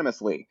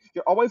anonymously.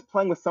 You're always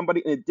playing with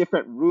somebody in a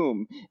different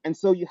room. And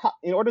so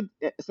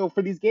so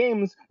for these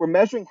games, we're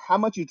measuring how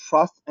much you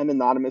trust an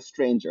anonymous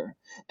stranger.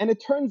 And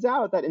it turns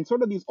out that in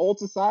sort of these old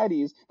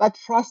societies, that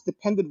trust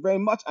depended very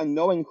much on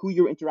knowing who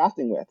you're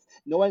interacting with,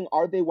 knowing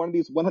are they one of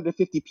these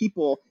 150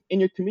 people in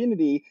your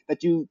community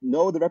that you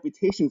know the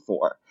reputation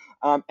for.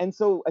 And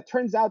so it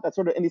turns out that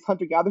sort of in these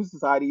hunter-gatherer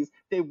societies,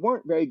 they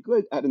weren't very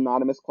good at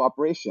anonymous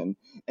cooperation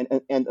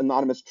and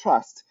anonymous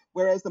trust,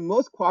 whereas the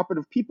most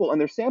cooperative people in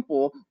their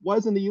sample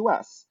was in the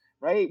US,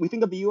 right? We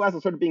think of the US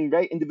as sort of being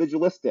very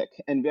individualistic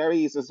and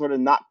very sort of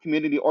not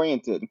community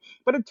oriented.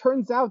 But it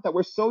turns out that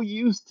we're so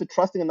used to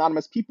trusting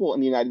anonymous people in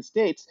the United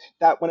States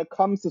that when it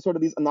comes to sort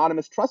of these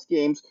anonymous trust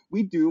games,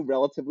 we do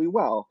relatively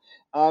well.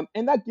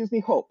 And that gives me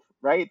hope,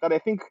 right? That I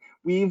think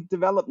we've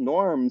developed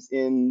norms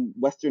in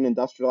Western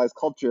industrialized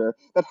culture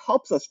that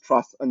helps us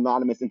trust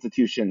anonymous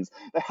institutions,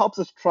 that helps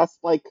us trust,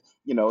 like,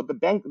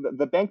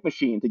 the bank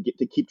machine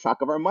to keep track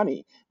of our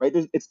money, right?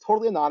 It's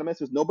totally anonymous.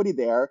 There's nobody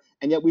there,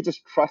 and yet we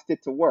just trust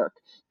it to work.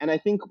 And I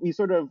think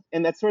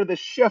and that's sort of the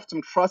shift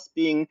from trust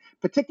being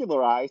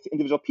particularized to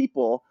individual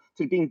people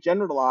to being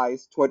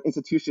generalized toward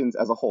institutions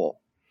as a whole.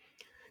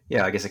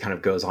 Yeah, I guess it kind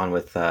of goes on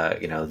with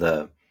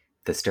the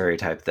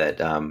stereotype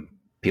that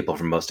people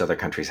from most other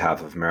countries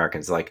have of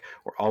Americans. Like,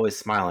 we're always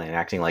smiling and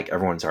acting like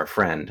everyone's our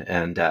friend,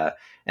 and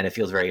it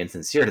feels very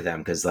insincere to them,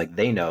 because like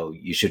they know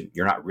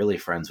you're not really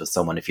friends with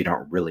someone if you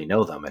don't really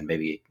know them, and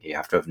maybe you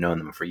have to have known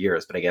them for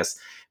years. But I guess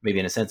maybe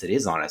in a sense it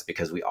is honest,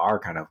 because we are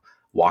kind of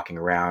walking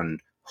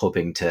around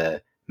hoping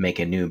to make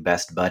a new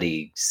best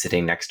buddy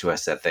sitting next to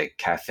us at the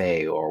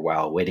cafe, or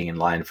while waiting in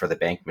line for the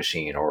bank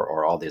machine,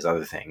 or all these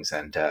other things.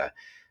 And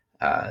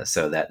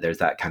so that there's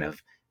that kind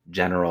of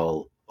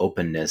general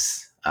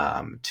openness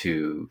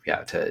to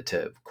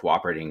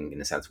cooperating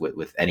in a sense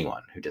with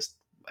anyone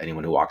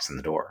who walks in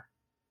the door.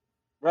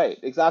 Right,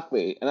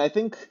 exactly. And I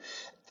think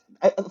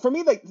for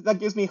me, that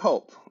gives me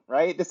hope,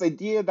 right? This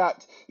idea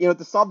that,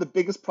 to solve the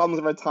biggest problems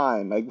of our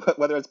time, like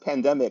whether it's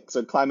pandemics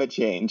or climate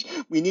change,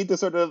 we need to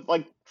sort of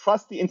like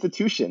trust the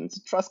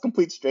institutions, trust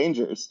complete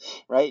strangers,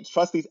 right?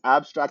 Trust these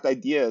abstract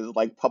ideas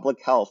like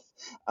public health.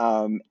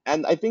 And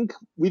I think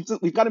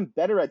we've gotten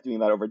better at doing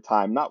that over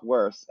time, not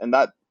worse. And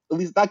that, at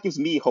least that gives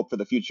me hope for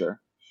the future.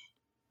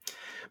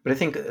 But I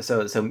think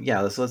so. So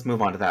yeah, let's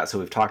move on to that. So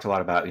we've talked a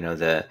lot about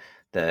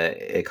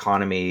the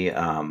economy,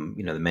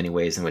 the many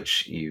ways in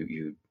which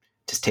you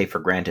just take for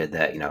granted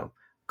that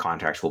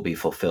contracts will be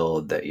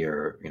fulfilled, that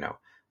you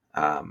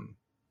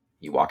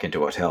walk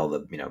into a hotel,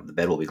 the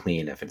bed will be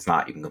clean. If it's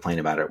not, you can complain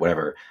about it,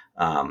 whatever.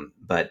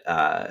 But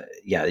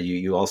yeah,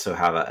 you also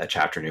have a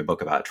chapter in your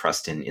book about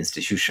trust in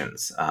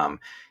institutions,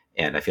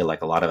 and I feel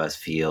like a lot of us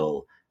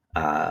feel.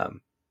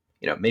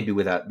 Maybe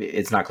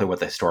it's not clear what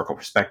the historical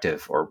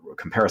perspective or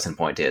comparison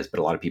point is, but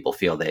a lot of people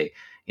feel they,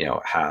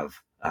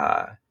 have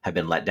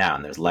been let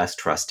down. There's less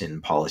trust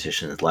in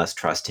politicians, less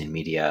trust in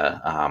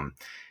media.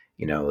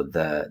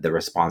 The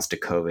response to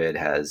COVID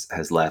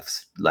has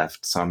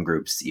left some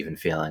groups even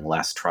feeling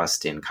less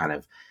trust in kind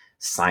of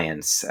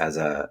science as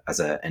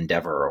a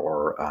endeavor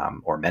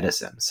or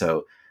medicine.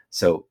 So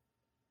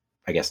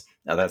I guess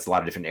now that's a lot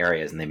of different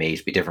areas, and they may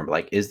each be different. But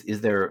like,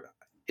 is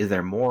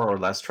there more or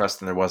less trust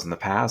than there was in the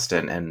past,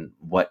 and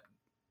what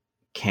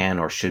can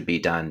or should be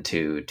done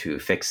to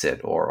fix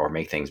it or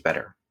make things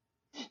better?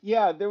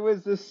 Yeah, there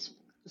was this.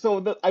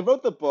 So I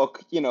wrote the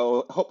book,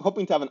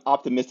 hoping to have an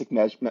optimistic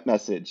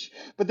message.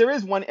 But there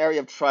is one area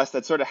of trust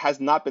that sort of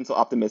has not been so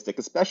optimistic,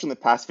 especially in the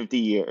past 50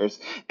 years.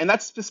 And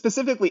that's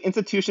specifically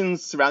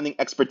institutions surrounding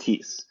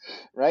expertise,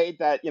 right?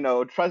 That,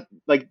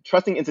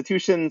 trusting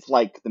institutions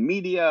like the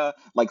media,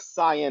 like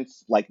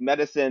science, like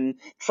medicine,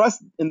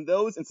 trust in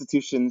those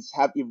institutions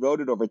have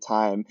eroded over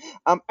time.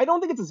 I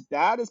don't think it's as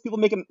bad as people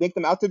make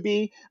them out to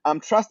be.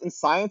 Trust in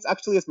science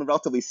actually has been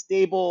relatively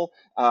stable.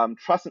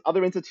 Trust in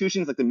other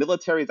institutions like the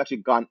military has actually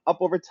gone up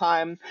over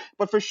time.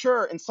 But for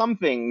sure, in some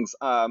things,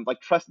 like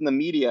trust in the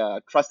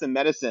media, trust in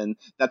medicine,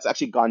 that's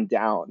actually gone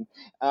down.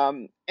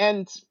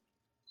 And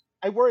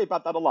I worry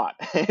about that a lot.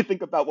 I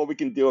think about what we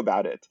can do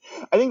about it.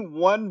 I think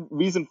one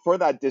reason for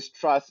that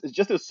distrust is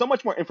just there's so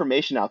much more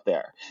information out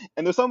there,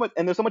 and there's so much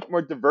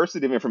more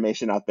diversity of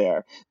information out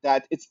there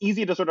that it's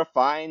easy to sort of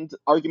find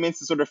arguments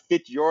to sort of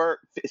fit your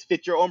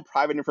own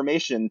private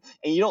information,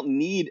 and you don't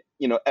need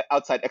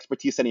outside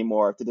expertise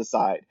anymore to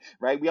decide,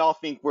 right? We all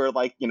think we're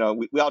like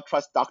we all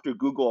trust Dr.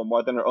 Google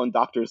more than our own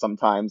doctors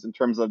sometimes in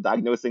terms of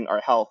diagnosing our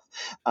health,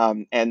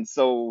 and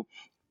so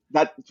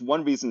that's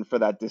one reason for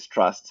that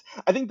distrust.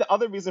 I think the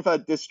other reason for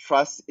that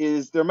distrust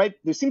is there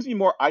seems to be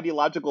more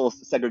ideological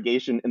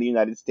segregation in the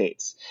United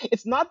States.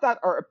 It's not that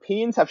our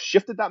opinions have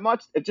shifted that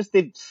much, it's just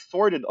they've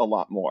sorted a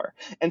lot more.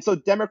 And so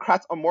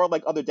Democrats are more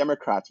like other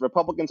Democrats,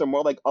 Republicans are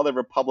more like other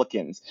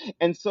Republicans.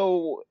 And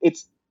so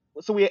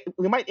we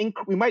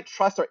might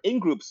trust our in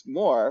groups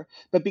more,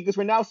 but because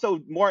we're now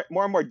so more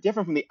and more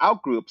different from the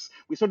out groups,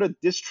 we sort of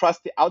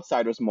distrust the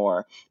outsiders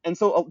more. And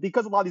so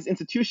because a lot of these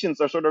institutions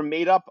are sort of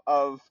made up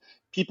of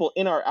people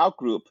in our out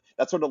group,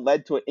 that sort of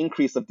led to an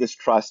increase of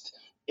distrust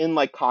in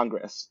like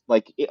Congress,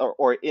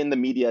 or in the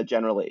media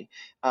generally.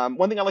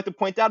 One thing I like to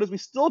point out is we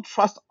still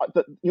trust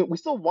we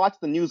still watch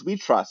the news we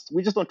trust.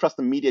 We just don't trust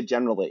the media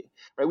generally,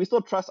 right? We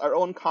still trust our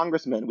own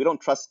congressmen. We don't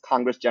trust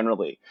Congress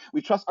generally.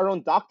 We trust our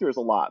own doctors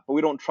a lot, but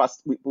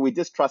we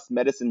distrust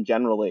medicine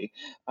generally.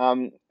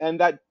 And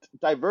that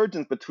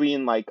divergence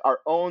between like our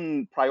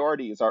own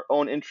priorities, our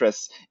own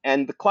interests,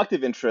 and the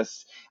collective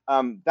interests,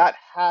 that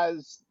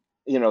has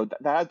that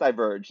has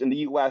diverged in the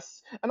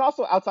U.S. and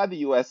also outside the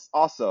U.S.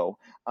 also,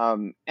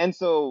 and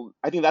so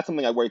I think that's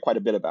something I worry quite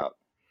a bit about.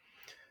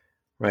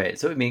 Right.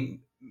 So I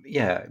mean,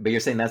 yeah, but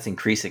you're saying that's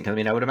increasing. 'Cause, I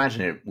mean, I would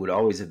imagine it would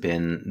always have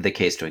been the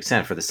case to an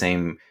extent for the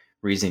same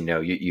reason.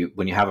 You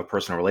when you have a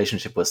personal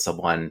relationship with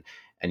someone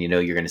and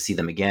you're going to see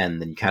them again,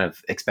 then you kind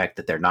of expect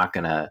that they're not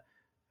going to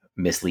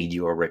mislead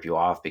you or rip you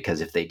off,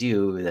 because if they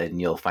do, then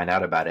you'll find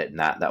out about it, and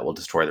that will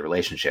destroy the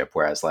relationship.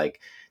 Whereas like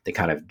the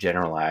kind of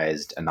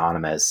generalized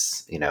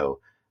anonymous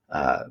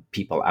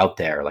people out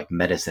there, like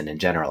medicine in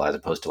general, as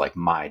opposed to like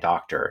my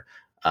doctor,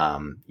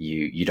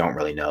 you don't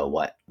really know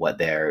what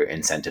their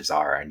incentives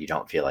are, and you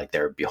don't feel like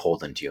they're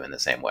beholden to you in the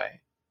same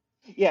way.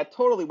 Yeah,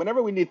 totally.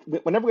 Whenever we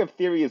have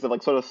theories of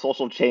like sort of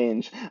social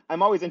change,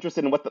 I'm always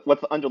interested in what's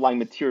the underlying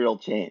material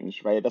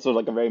change, right? That's sort of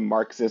like a very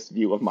Marxist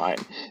view of mine,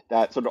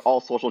 that sort of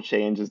all social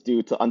change is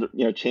due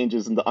to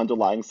changes in the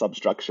underlying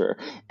substructure.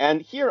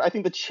 And here, I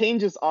think the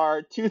changes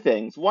are two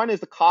things. One is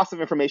the cost of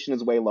information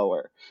is way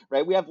lower,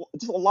 right? We have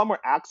just a lot more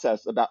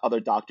access about other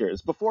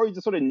doctors. Before, you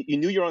just sort of you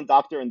knew your own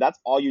doctor, and that's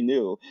all you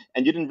knew,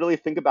 and you didn't really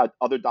think about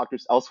other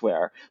doctors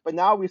elsewhere. But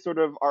now we sort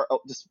of are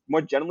just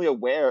more generally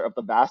aware of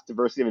the vast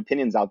diversity of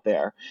opinions out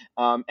there.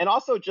 And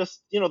also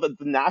just, the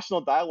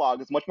national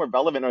dialogue is much more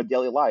relevant in our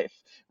daily life,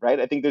 right?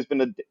 I think there's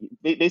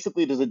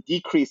a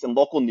decrease in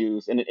local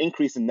news and an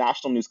increase in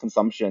national news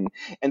consumption.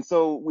 And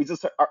so we're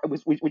just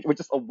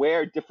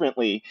aware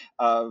differently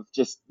of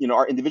just,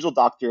 our individual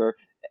doctor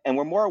and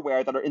we're more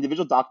aware that our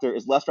individual doctor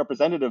is less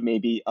representative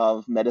maybe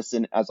of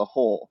medicine as a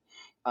whole.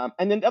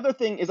 And then the other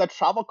thing is that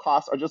travel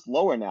costs are just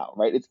lower now,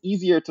 right? It's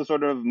easier to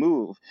sort of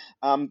move.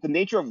 The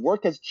nature of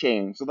work has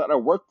changed so that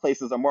our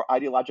workplaces are more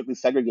ideologically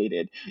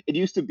segregated. It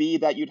used to be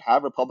that you'd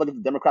have Republicans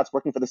and Democrats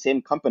working for the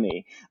same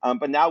company,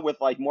 but now with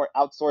like more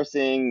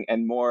outsourcing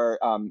and more,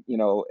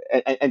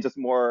 and just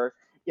more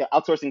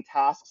outsourcing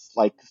tasks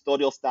like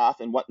custodial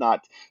staff and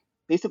whatnot,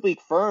 basically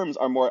firms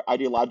are more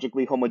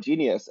ideologically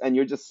homogeneous, and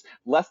you're just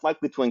less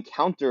likely to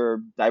encounter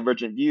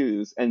divergent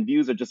views, and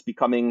views are just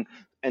becoming,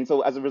 and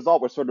so as a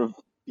result we're sort of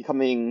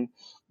becoming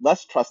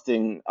less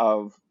trusting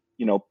of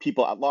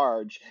people at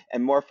large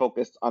and more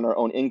focused on our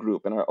own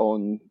in-group and our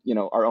own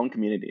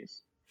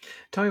communities.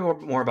 Tell me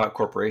more about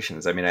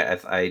corporations. I mean,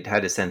 I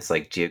had a sense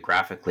like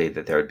geographically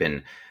that there had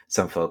been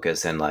some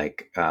focus, and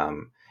like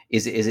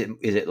is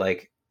it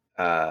like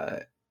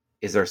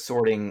is there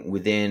sorting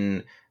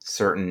within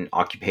certain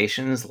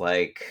occupations,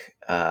 like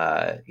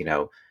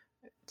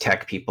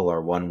tech people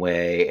are one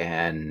way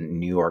and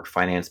New York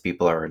finance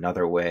people are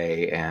another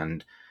way,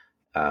 and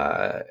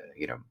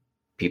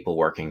people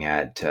working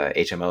at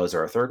HMOs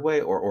are a third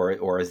way,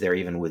 or is there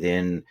even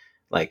within,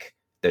 like,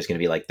 there's going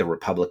to be like the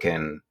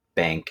Republican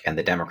bank and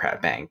the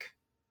Democrat bank?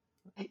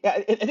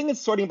 Yeah, I think it's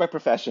sorting by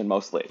profession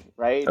mostly,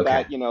 right?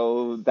 Okay.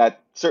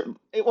 That certain.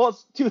 Well,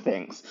 it's two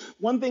things.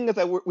 One thing is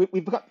that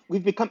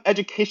we've become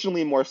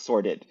educationally more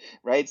sorted,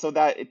 right? So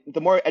that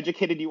the more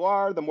educated you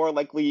are, the more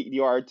likely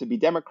you are to be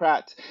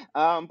Democrat.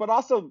 But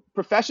also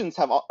professions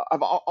have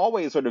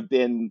always sort of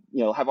been,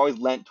 have always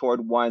lent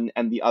toward one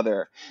and the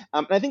other.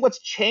 And I think what's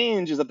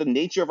changed is that the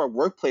nature of our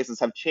workplaces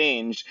have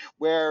changed,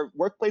 where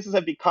workplaces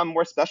have become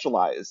more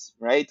specialized,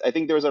 right? I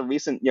think there was a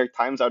recent New York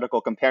Times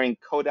article comparing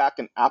Kodak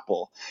and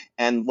Apple,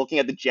 and looking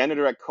at the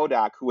janitor at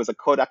Kodak, who was a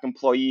Kodak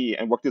employee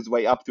and worked his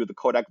way up through the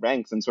Kodak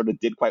ranks and sort of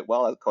did quite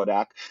well at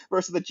Kodak,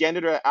 versus the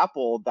janitor at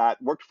Apple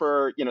that worked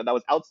for, that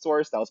was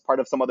outsourced, that was part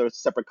of some other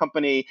separate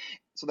company.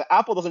 So the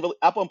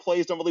Apple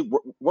employees don't really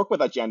work with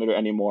that janitor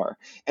anymore.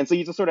 And so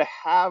you just sort of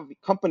have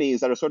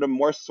companies that are sort of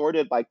more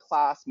sorted by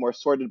class, more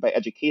sorted by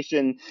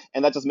education,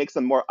 and that just makes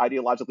them more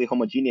ideologically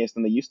homogeneous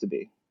than they used to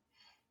be.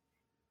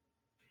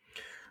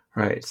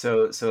 Right.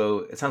 So it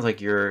sounds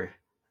like you're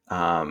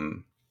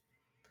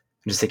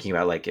I'm just thinking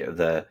about like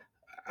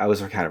I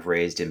was kind of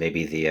raised in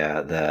maybe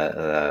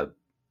the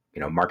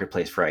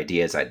marketplace for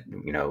ideas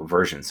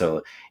version.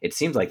 So it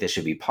seems like this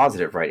should be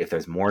positive, right? If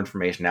there's more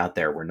information out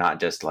there, we're not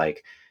just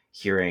like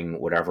hearing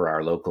whatever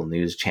our local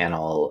news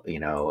channel,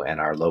 and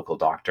our local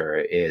doctor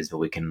is, but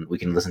we can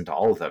listen to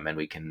all of them, and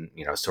we can,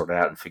 sort it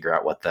out and figure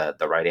out what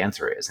the right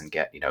answer is, and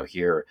get,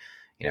 hear,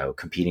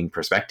 competing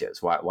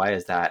perspectives. Why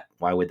is that?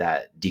 Why would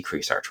that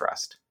decrease our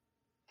trust?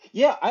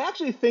 Yeah, I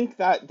actually think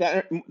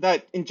that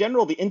in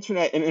general, the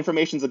internet and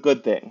information is a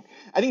good thing.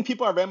 I think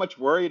people are very much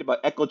worried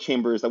about echo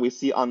chambers that we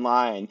see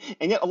online,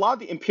 and yet a lot of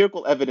the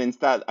empirical evidence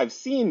that I've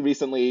seen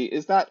recently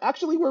is that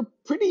actually we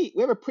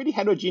have a pretty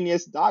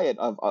heterogeneous diet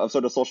of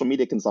sort of social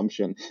media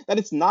consumption. That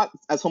it's not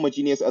as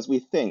homogeneous as we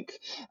think,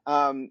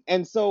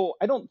 and so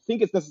I don't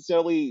think it's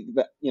necessarily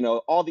that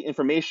all the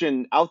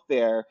information out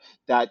there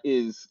that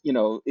is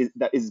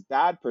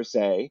bad per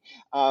se.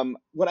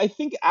 What I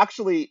think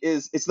actually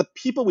is it's the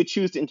people we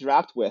choose to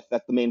interact with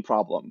that's the main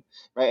problem,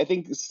 right? I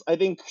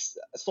think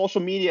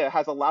social media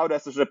has allowed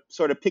us to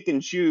sort of pick and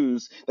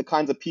choose the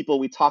kinds of people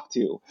we talk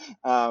to.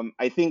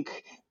 I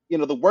think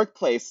the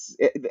workplace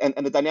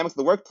and the dynamics of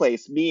the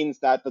workplace means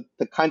that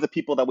the kinds of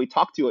people that we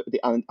talk to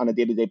on a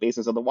day-to-day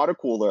basis at the water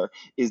cooler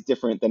is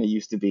different than it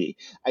used to be.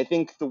 I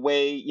think the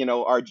way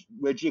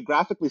we're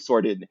geographically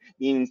sorted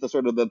means the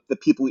sort of the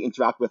people we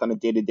interact with on a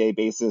day-to-day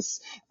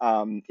basis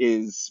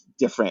is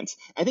different.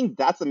 I think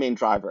that's the main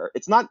driver.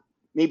 It's not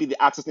maybe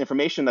the access to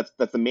information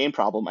that's the main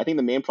problem. I think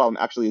the main problem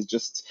actually is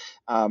just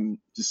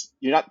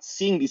you're not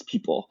seeing these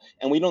people,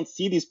 and when you don't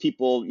see these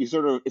people,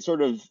 you're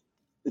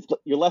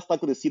less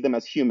likely to see them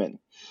as human.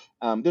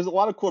 There's a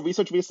lot of cool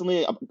research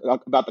recently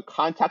about the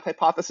contact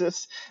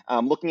hypothesis,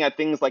 looking at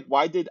things like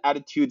why did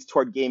attitudes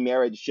toward gay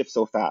marriage shift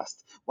so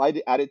fast? Why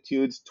did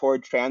attitudes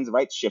toward trans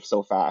rights shift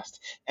so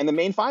fast? And the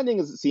main finding,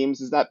 as it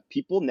seems, is that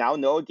people now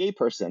know a gay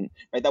person,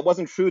 right? That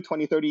wasn't true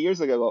 20 or 30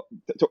 years ago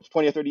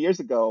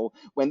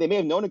when they may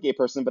have known a gay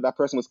person, but that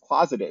person was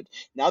closeted.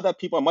 Now that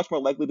people are much more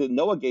likely to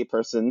know a gay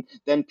person,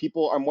 then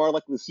people are more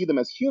likely to see them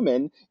as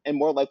human and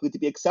more likely to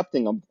be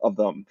accepting of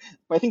them.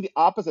 But I think the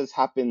opposite has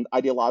happened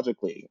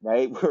ideologically,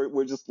 right?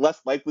 We're just less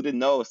likely to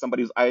know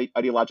somebody who's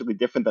ideologically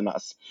different than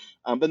us.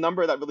 The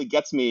number that really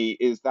gets me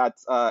is that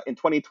in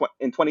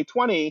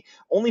 2020,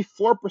 only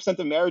 4%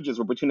 of marriages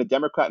were between a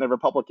Democrat and a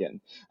Republican.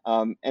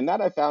 And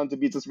that I found to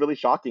be just really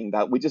shocking,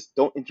 that we just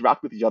don't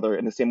interact with each other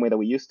in the same way that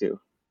we used to.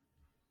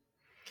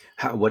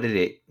 What did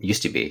it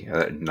used to be?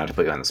 Not to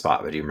put you on the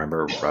spot, but do you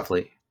remember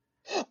roughly?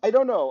 I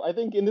don't know. I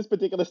think in this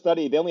particular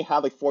study, they only had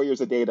like 4 years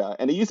of data,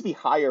 and it used to be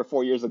higher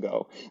 4 years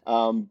ago.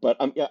 But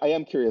I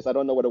am curious. I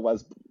don't know what it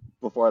was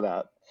before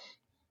that.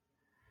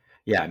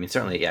 Yeah, I mean,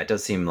 certainly, yeah, it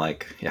does seem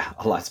like,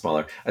 a lot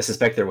smaller. I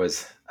suspect there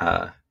was,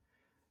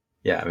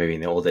 maybe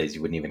in the old days,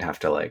 you wouldn't even have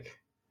to like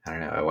I don't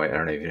know. I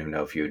don't even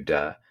know if you'd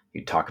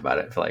talk about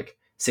it for like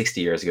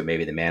 60 years ago.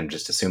 Maybe the man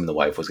just assumed the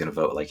wife was going to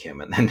vote like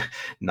him, and then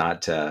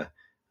not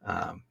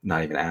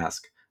not even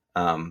ask.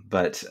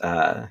 But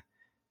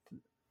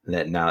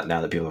that now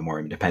that people are more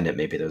independent,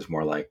 maybe there's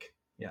more like,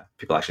 yeah,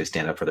 people actually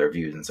stand up for their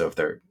views, and so if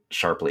they're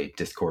sharply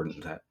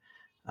discordant, that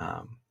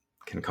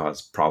can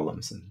cause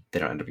problems, and they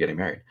don't end up getting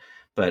married.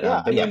 But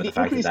Yeah, I yeah, mean, but the the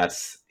fact that increase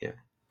that's yeah.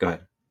 Go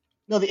ahead.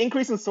 No, the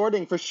increase in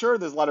sorting, for sure,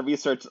 there's a lot of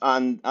research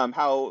on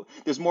how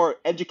there's more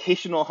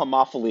educational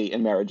homophily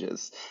in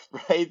marriages,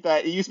 right?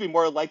 That it used to be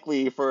more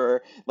likely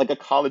for like a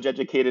college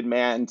educated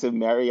man to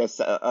marry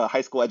a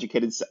high school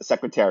educated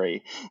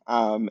secretary.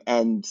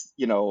 And,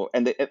 you know,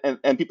 and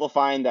people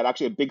find that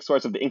actually a big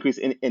source of the increase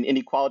in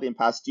inequality in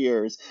past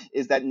years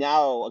is that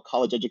now a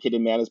college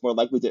educated man is more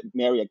likely to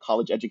marry a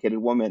college educated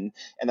woman.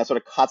 And that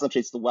sort of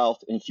concentrates the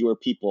wealth in fewer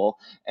people.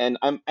 And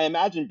I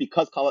imagine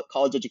because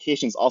college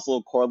education is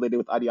also correlated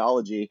with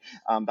ideology,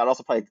 that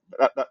also probably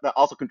that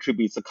also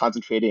contributes to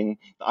concentrating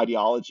the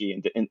ideology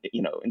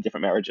in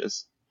different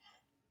marriages.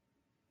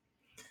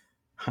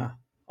 Huh.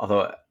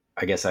 Although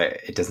I guess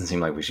it doesn't seem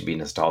like we should be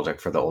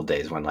nostalgic for the old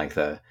days when like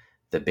the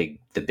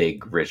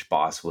big rich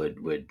boss would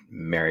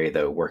marry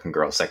the working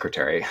girl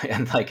secretary,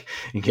 and like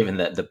given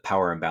the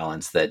power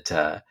imbalance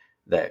that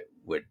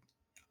would,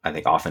 I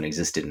think, often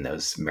existed in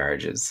those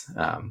marriages.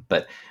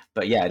 But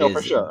yeah, it No, for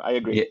is. sure, I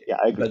agree. Yeah, Yeah,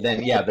 I agree. but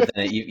then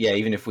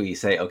even if we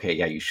say, okay,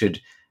 yeah, you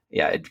should,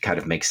 yeah, it kind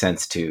of makes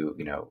sense to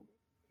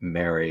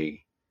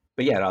marry.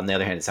 But yeah, on the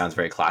other hand, it sounds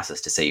very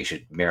classist to say you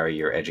should marry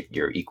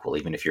your equal,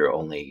 even if you're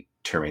only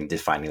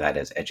defining that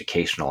as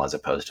educational as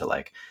opposed to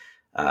like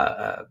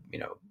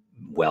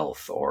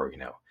wealth or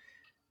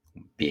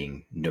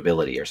being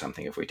nobility or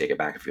something. If we take it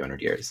back a few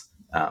hundred years,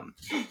 Yeah,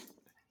 in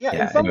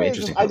yeah. some Anyway, ways,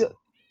 interesting puzzle.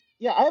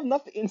 yeah, I have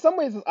nothing. In some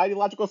ways,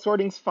 ideological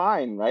sorting's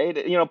fine,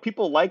 right? You know,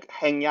 people like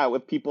hanging out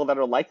with people that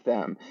are like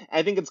them. And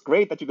I think it's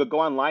great that you could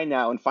go online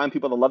now and find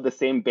people that love the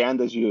same band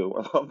as you,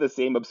 or love the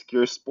same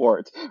obscure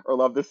sport, or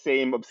love the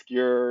same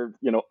obscure,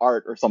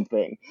 art or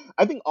something.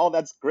 I think all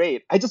that's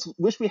great. I just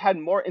wish we had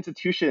more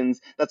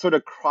institutions that sort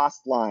of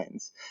crossed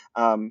lines.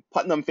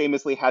 Putnam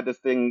famously had this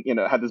thing,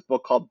 had this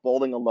book called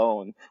Bowling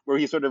Alone, where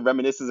he sort of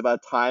reminisces about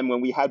a time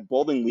when we had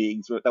bowling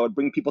leagues that would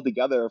bring people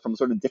together from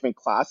sort of different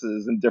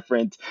classes and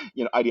different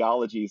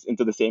ideologies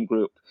into the same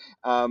group.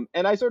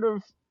 And I sort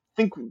of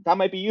think that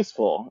might be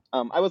useful.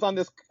 I was on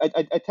this,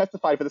 I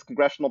testified for this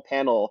congressional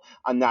panel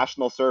on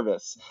national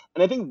service.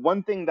 And I think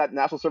one thing that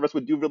national service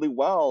would do really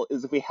well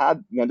is if we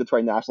had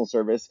mandatory national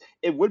service,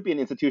 it would be an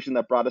institution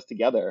that brought us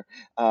together.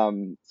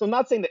 So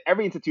not saying that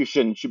every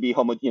institution should be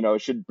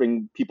should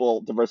bring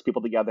diverse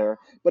people together,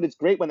 but it's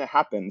great when it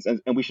happens,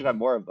 and we should have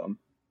more of them.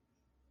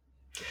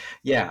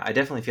 Yeah, I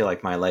definitely feel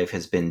like my life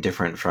has been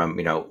different from,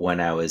 when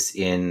I was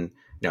in,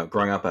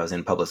 growing up, I was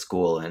in public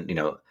school, and,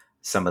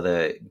 some of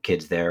the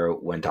kids there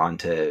went on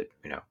to,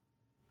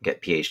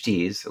 get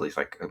PhDs, at least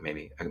like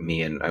maybe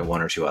me and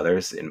one or two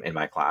others in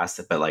my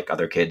class, but like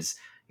other kids,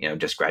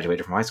 just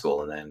graduated from high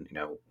school and then,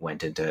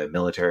 went into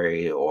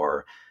military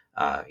or,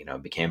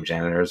 became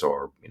janitors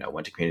or,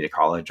 went to community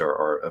college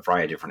or a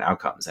variety of different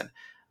outcomes. And,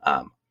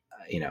 um,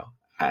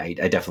 I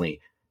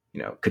definitely,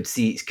 could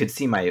see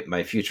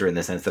my future in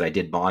the sense that I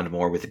did bond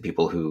more with the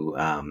people who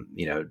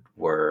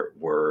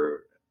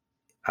were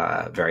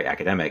very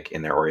academic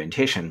in their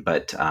orientation,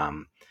 but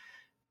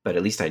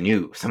at least I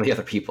knew some of the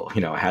other people.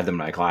 I had them in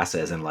my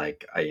classes, and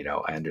like I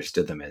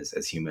understood them as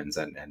humans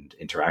and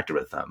interacted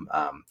with them.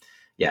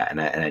 Yeah, and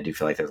I do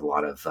feel like there's a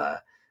lot of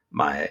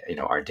my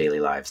our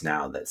daily lives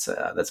now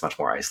that's much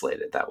more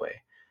isolated that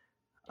way.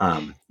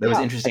 That was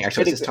Yeah, interesting.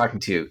 Actually,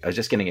 I was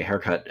just getting a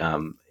haircut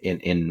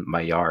in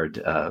my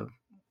yard.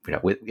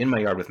 In my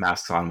yard with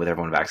masks on, with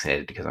everyone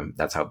vaccinated, because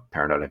that's how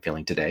paranoid I'm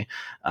feeling today.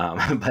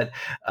 But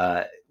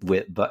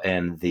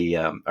and the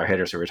our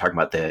hairdresser, we were talking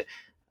about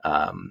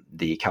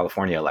the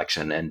California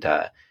election, and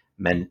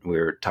we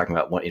were talking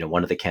about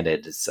one of the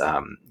candidates,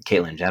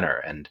 Caitlyn Jenner,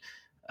 and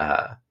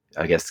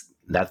I guess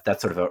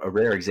that's sort of a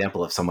rare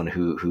example of someone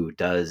who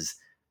does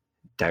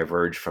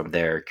diverge from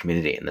their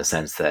community in the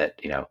sense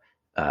that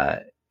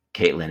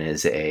Caitlyn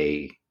is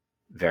a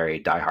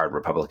very diehard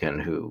Republican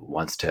who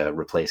wants to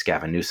replace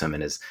Gavin Newsom,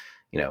 and is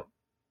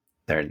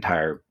their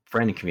entire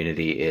friend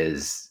community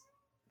is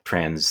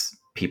trans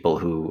people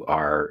who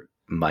are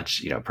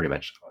pretty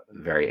much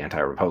very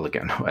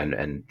anti-Republican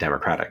and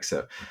Democratic.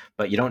 So,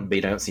 but you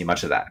don't see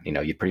much of that.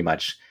 You pretty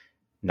much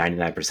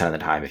 99% of the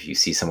time, if you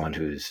see someone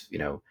who's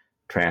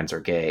trans or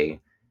gay,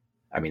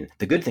 I mean,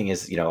 the good thing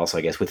is also,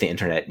 I guess, with the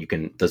internet,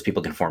 those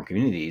people can form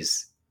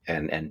communities,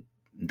 and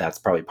that's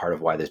probably part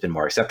of why there's been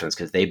more acceptance,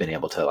 because they've been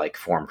able to like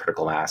form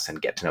critical mass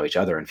and get to know each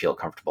other and feel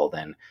comfortable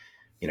then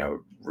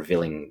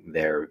revealing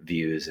their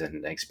views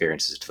and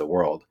experiences to the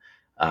world.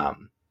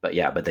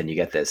 But then you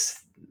get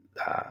this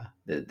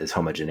this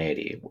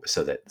homogeneity,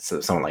 so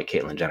someone like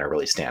Caitlyn Jenner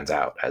really stands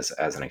out as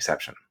an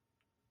exception.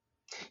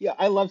 Yeah,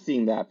 I love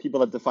seeing that.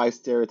 People that defy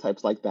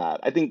stereotypes like that.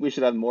 I think we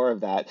should have more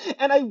of that.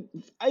 And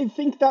I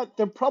think that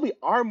there probably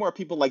are more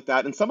people like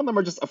that, and some of them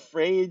are just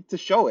afraid to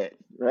show it,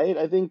 right?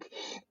 I think,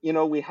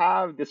 we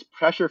have this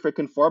pressure for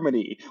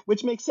conformity,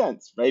 which makes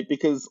sense, right?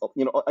 Because,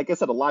 like I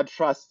said, a lot of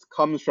trust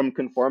comes from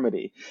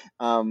conformity.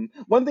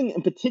 One thing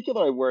in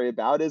particular I worry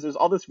about is there's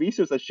all this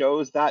research that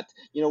shows that,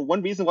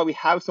 one reason why we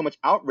have so much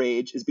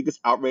outrage is because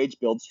outrage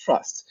builds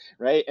trust,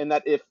 right? And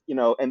that if,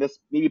 and this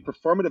maybe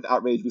performative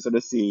outrage we sort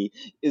of see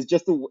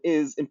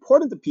is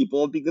important to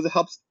people because it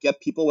helps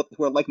get people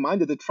who are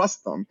like-minded to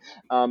trust them.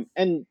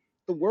 And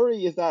the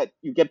worry is that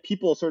you get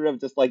people sort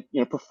of just like,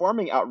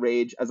 performing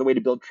outrage as a way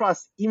to build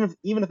trust, even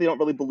if they don't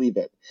really believe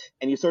it.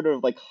 And you sort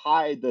of like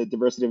hide the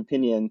diversity of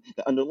opinion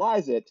that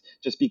underlies it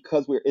just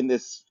because we're in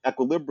this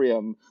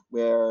equilibrium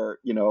where,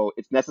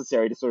 it's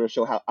necessary to sort of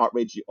show how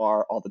outraged you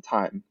are all the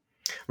time.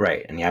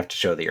 Right. And you have to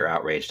show that you're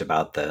outraged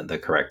about the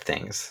correct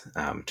things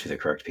to the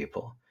correct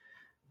people.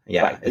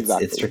 Yeah, right,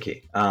 exactly. It's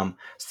tricky.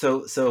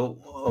 So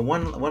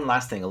one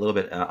last thing, a little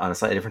bit on a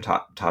slightly different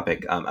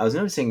topic. I was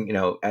noticing,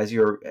 as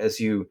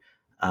you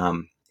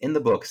in the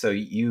book, so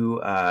you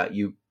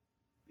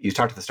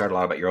talked at the start a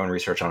lot about your own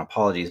research on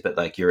apologies, but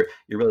like you're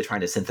really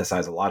trying to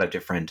synthesize a lot of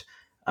different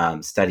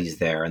studies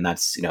there, and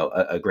that's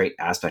a great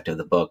aspect of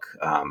the book.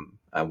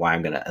 Why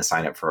I'm going to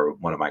assign it for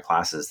one of my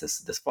classes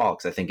this fall,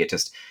 because I think it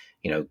just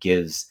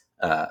gives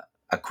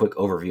a quick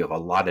overview of a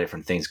lot of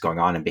different things going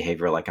on in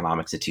behavioral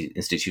economics,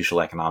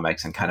 institutional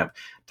economics, and kind of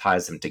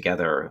ties them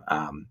together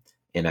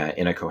in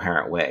a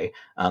coherent way.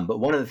 But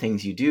one of the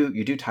things you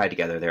do tie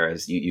together there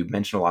is you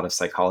mentioned a lot of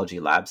psychology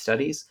lab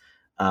studies,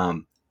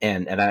 and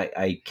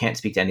I can't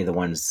speak to any of the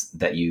ones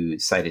that you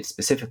cited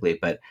specifically,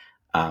 but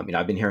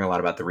I've been hearing a lot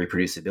about the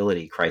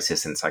reproducibility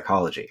crisis in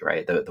psychology.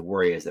 Right, the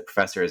worry is that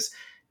professors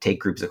take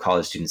groups of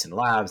college students in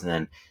labs and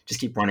then just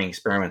keep running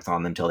experiments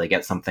on them until they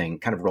get something,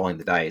 kind of rolling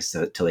the dice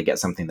until they get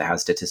something that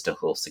has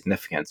statistical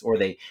significance, or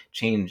they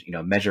change,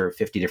 measure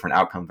 50 different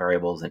outcome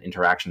variables and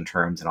interaction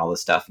terms and all this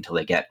stuff until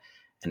they get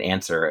an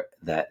answer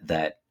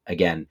that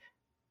again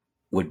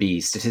would be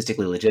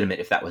statistically legitimate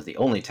if that was the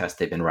only test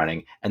they've been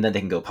running, and then they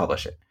can go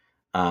publish it.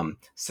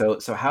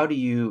 So how did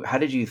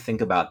you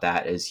think about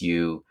that as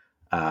you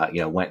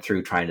went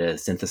through trying to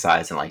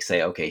synthesize and like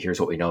say, okay, here's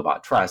what we know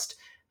about trust,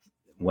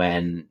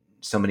 when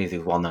so many of these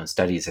well-known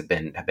studies have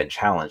been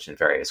challenged in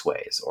various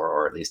ways,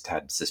 or at least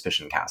had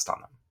suspicion cast on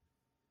them?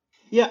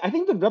 Yeah, I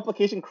think the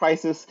replication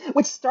crisis,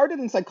 which started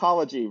in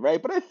psychology,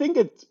 right, but I think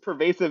it's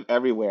pervasive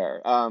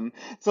everywhere.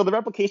 So the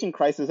replication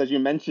crisis, as you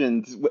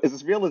mentioned, is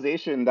this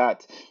realization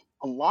that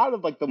a lot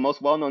of like the most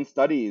well-known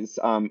studies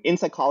in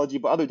psychology,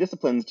 but other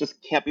disciplines,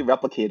 just can't be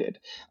replicated.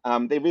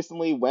 They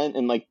recently went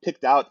and like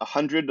picked out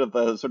 100 of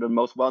the sort of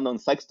most well-known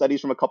psych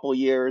studies from a couple of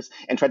years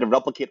and tried to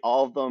replicate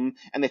all of them,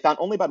 and they found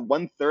only about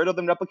 1/3 of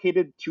them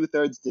replicated,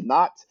 2/3 did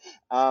not.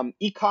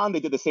 Econ, they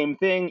did the same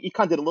thing.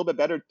 Econ did a little bit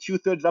better,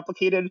 2/3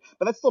 replicated,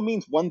 but that still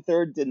means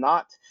 1/3 did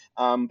not.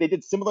 They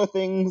did similar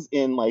things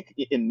in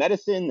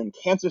medicine and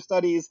cancer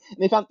studies, and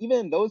they found even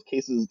in those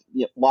cases,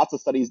 lots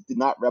of studies did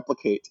not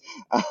replicate.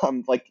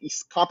 Like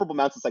comparable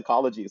amounts of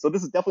psychology. So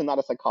this is definitely not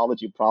a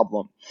psychology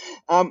problem.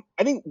 I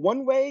think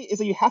one way is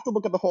that you have to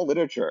look at the whole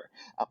literature.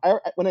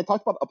 When I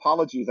talked about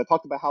apologies, I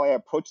talked about how I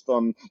approached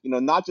them,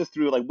 not just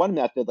through like one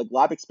method, like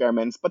lab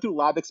experiments, but through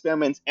lab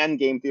experiments and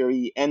game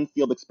theory and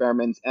field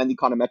experiments and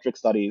econometric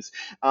studies.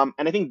 And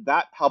I think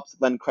that helps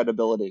lend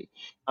credibility.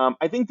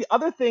 I think the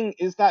other thing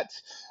is that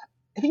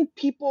I think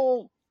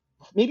people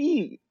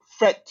maybe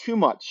fret too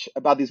much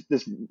about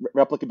this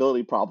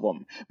replicability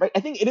problem, right?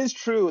 I think it is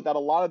true that a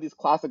lot of these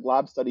classic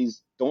lab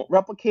studies don't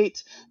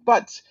replicate,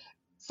 but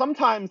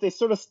sometimes they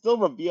sort of still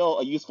reveal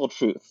a useful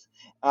truth.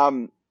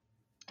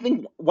 I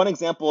think one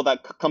example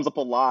that comes up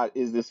a lot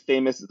is this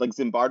famous like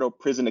Zimbardo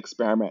prison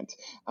experiment.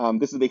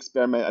 This is the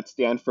experiment at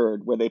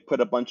Stanford where they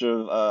put a bunch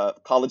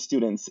of college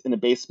students in a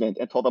basement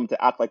and told them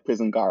to act like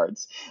prison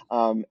guards.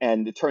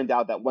 And it turned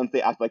out that once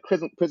they act like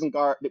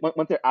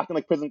once they're acting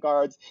like prison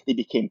guards, they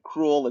became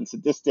cruel and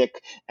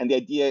sadistic. And the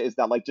idea is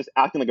that like just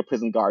acting like a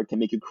prison guard can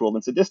make you cruel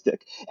and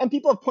sadistic. And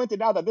people have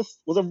pointed out that this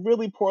was a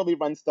really poorly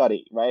run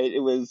study, right?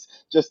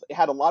 It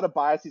had a lot of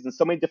biases in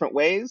so many different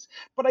ways.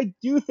 But I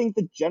do think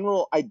the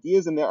general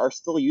ideas in there are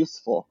still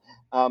useful.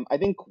 I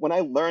think when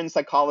I learned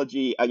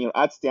psychology,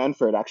 at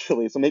Stanford,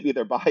 actually, so maybe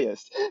they're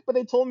biased, but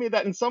they told me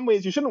that in some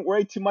ways you shouldn't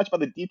worry too much about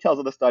the details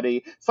of the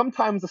study.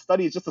 Sometimes the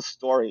study is just a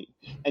story,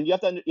 and you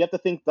have to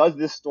think, does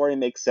this story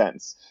make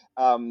sense?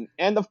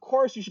 And of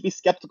course, you should be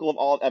skeptical of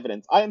all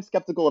evidence. I am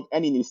skeptical of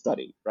any new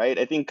study, right?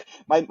 I think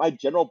my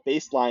general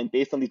baseline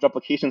based on these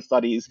replication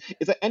studies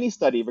is that any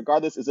study,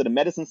 regardless, is it a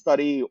medicine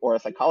study or a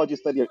psychology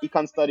study or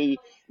econ study,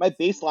 my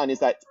baseline is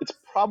that it's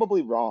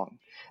probably wrong.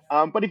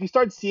 But if you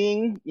start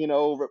seeing,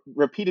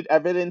 repeated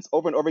evidence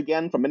over and over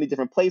again from many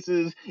different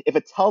places, if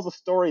it tells a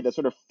story that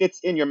sort of fits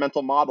in your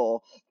mental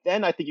model,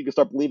 then I think you can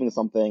start believing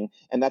something.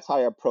 And that's how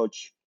I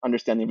approach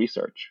understanding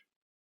research.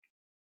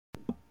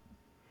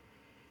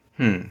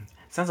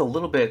 Sounds a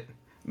little bit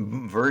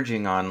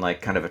verging on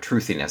like kind of a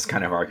truthiness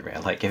kind of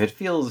argument. Like if it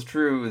feels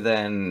true,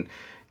 then,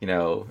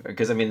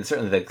 because I mean,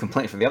 certainly the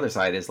complaint from the other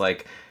side is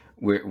like,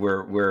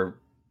 we're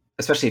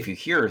especially if you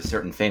hear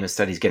certain famous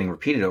studies getting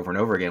repeated over and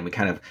over again, we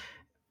kind of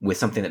with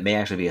something that may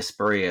actually be a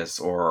spurious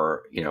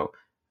or,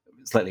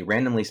 slightly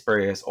randomly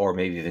spurious or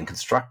maybe even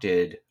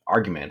constructed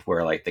argument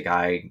where like the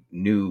guy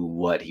knew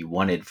what he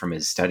wanted from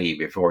his study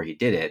before he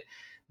did it,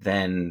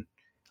 then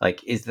like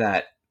it's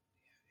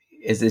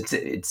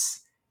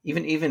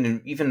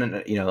even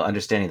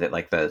understanding that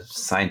like the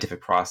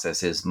scientific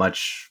process is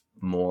much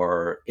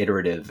more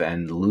iterative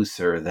and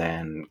looser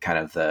than kind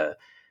of the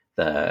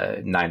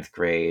ninth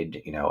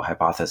grade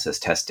hypothesis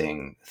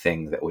testing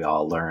thing that we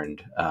all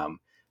learned.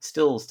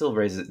 Still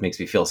makes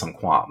me feel some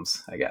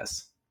qualms, I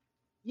guess.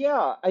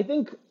 Yeah,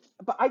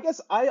 but I guess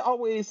I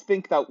always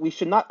think that we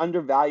should not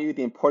undervalue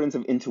the importance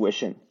of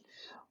intuition.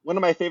 One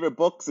of my favorite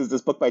books is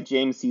this book by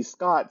James C.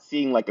 Scott,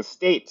 Seeing Like a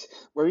State,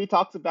 where he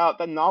talks about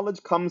that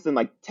knowledge comes in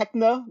like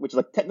techna, which is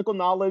like technical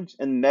knowledge,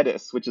 and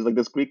metis, which is like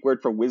this Greek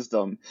word for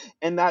wisdom.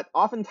 And that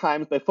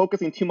oftentimes by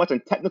focusing too much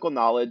on technical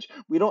knowledge,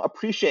 we don't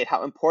appreciate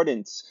how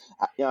important,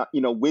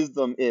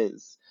 wisdom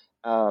is.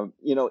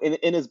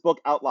 In his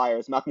book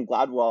Outliers, Malcolm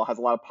Gladwell has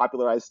a lot of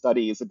popularized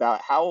studies about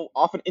how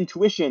often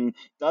intuition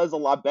does a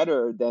lot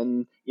better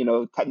than,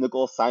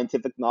 technical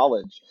scientific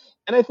knowledge.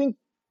 And I think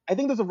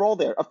there's a role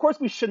there. Of course,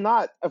 we should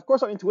not. Of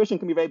course, our intuition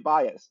can be very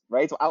biased,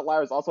 right? So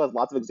Outliers also has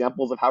lots of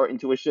examples of how our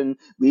intuition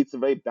leads to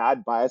very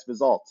bad, biased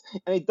results.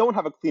 And I don't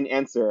have a clean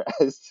answer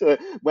as to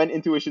when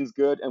intuition's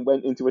good and when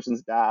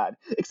intuition's bad,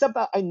 except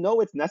that I know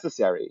it's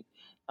necessary.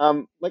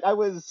 Like I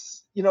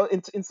was,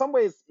 in some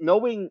ways,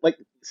 knowing like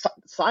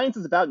science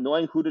is about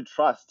knowing who to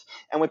trust.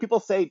 And when people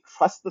say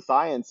trust the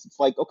science, it's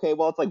like, okay,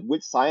 well, it's like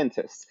which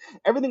scientists?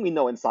 Everything we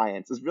know in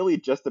science is really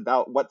just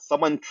about what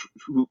someone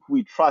who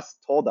we trust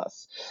told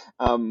us.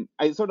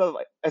 I sort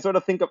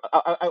of think of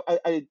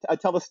I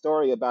tell a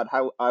story about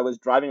how I was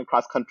driving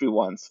across country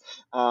once,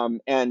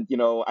 and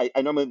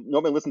I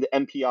normally listen to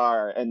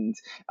NPR, and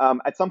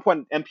at some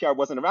point NPR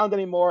wasn't around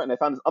anymore, and I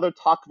found this other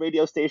talk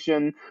radio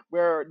station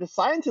where the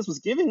scientist was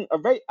giving a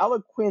very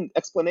eloquent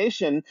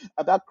explanation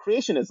about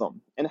creationism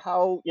and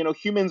how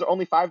humans are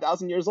only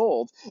 5,000 years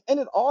old, and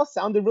it all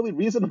sounded really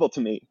reasonable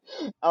to me,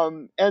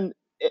 and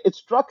it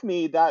struck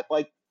me that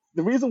like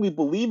the reason we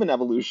believe in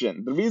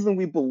evolution, the reason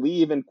we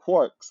believe in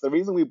quarks, the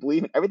reason we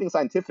believe in everything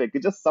scientific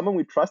is just someone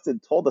we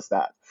trusted told us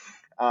that.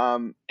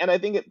 And I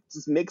think it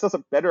just makes us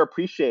better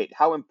appreciate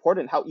how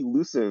important, how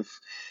elusive,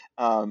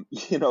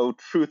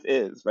 truth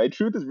is, right?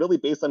 Truth is really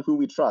based on who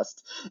we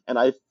trust. And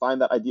I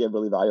find that idea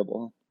really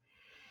valuable.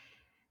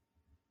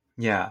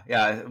 Yeah.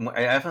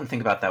 I often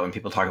think about that when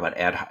people talk about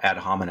ad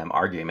hominem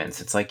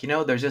arguments. It's like,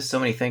 there's just so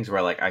many things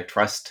where like I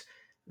trust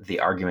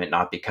the argument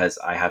not because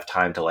I have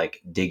time to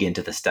like dig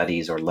into the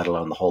studies or let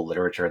alone the whole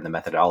literature and the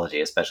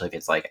methodology, especially if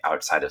it's like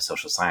outside of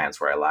social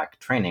science where I lack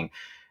training,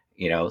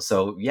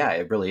 So yeah,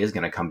 it really is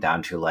going to come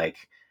down to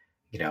like,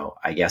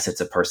 I guess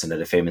it's a person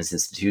at a famous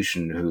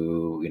institution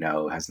who,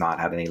 has not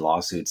had any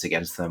lawsuits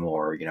against them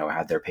or,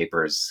 had their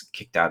papers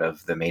kicked out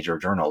of the major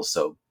journals.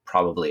 So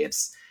probably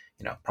it's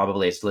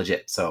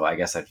legit. So I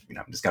guess I've,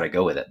 just got to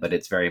go with it, but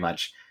it's very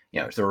much,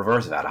 it's the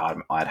reverse of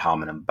ad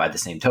hominem. By the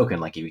same token,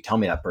 like if you tell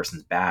me that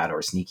person's bad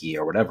or sneaky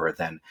or whatever,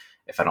 then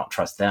if I don't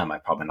trust them,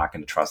 I'm probably not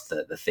going to trust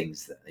the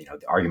things that, the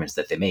arguments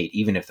that they made,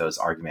 even if those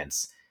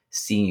arguments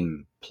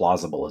seem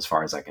plausible as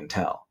far as I can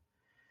tell.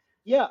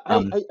 Yeah,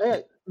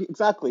 I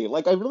exactly.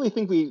 Like, I really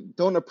think we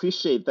don't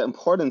appreciate the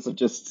importance of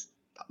just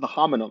the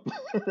hominum,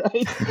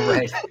 right?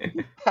 Right.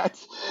 That,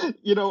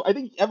 I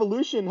think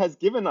evolution has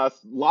given us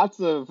lots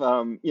of,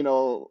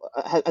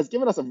 has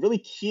given us a really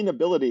keen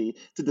ability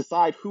to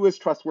decide who is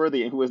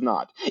trustworthy and who is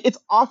not. It's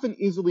often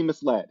easily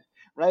misled,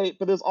 right?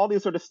 But there's all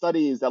these sort of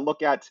studies that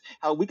look at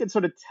how we can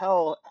sort of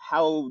tell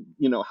how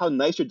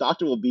nice your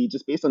doctor will be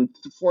just based on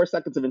 4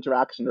 seconds of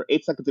interaction or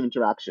 8 seconds of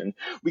interaction.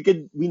 We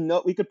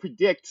could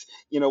predict,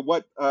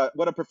 what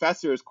a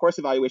professor's course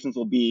evaluations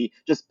will be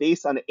just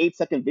based on an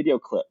 8-second video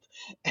clip.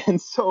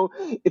 And so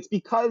it's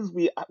because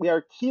we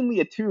are keenly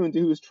attuned to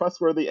who's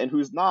trustworthy and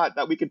who's not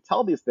that we can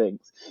tell these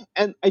things.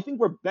 And I think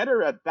we're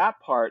better at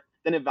that part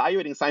than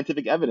evaluating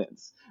scientific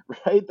evidence,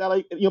 right?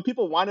 That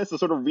people want us to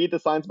sort of read the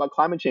science about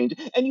climate change,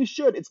 and you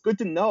should. It's good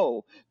to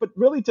know, but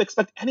really to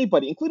expect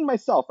anybody, including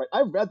myself, right?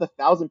 I've read the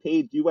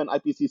 1,000-page UN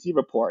IPCC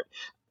report.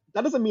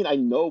 That doesn't mean I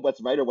know what's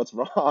right or what's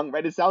wrong,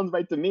 right? It sounds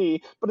right to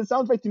me, but it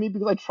sounds right to me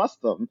because I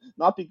trust them,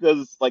 not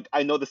because like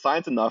I know the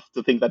science enough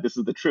to think that this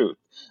is the truth.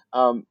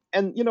 And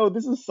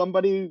this is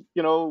somebody,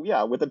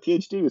 with a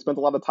PhD who spent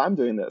a lot of time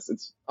doing this.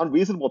 It's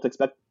unreasonable to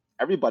expect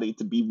everybody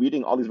to be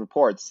reading all these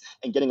reports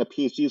and getting a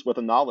PhD's worth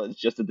of knowledge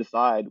just to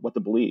decide what to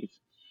believe.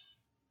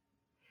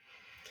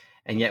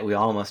 And yet we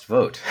all must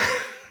vote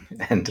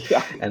and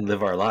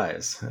live our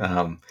lives.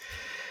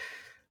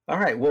 All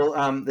right. Well,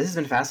 this has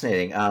been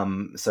fascinating.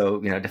 So,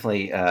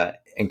 definitely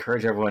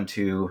encourage everyone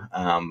to,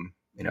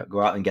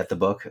 go out and get the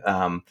book.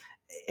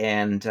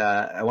 And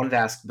I wanted to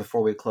ask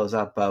before we close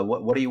up,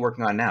 what are you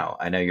working on now?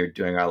 I know you're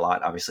doing a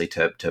lot, obviously,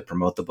 to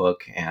promote the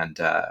book and,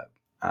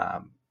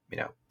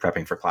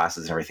 prepping for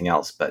classes and everything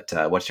else. But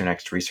what's your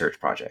next research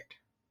project?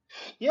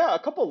 Yeah, a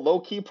couple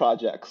low-key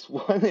projects.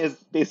 One is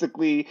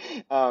basically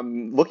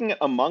looking at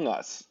Among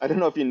Us. I don't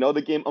know if you know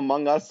the game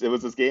Among Us. It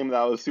was this game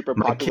that was super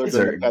My popular kids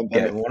during the are get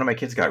pandemic. one of my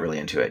kids got really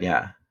into it.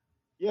 Yeah.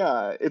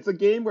 Yeah, it's a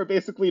game where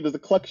basically there's a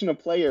collection of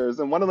players,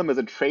 and one of them is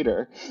a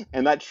traitor.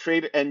 And that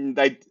traitor, and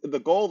the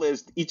goal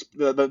is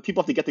the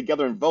people have to get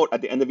together and vote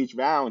at the end of each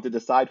round to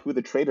decide who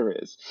the traitor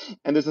is.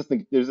 And there's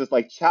this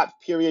like chat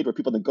period where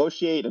people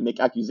negotiate and make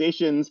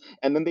accusations,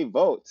 and then they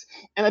vote.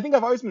 And I think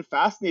I've always been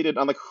fascinated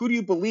on like who do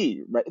you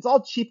believe, right? It's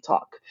all cheap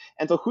talk.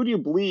 And so who do you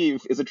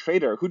believe is a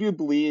traitor? Who do you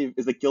believe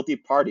is a guilty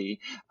party?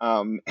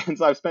 And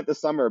so I've spent the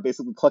summer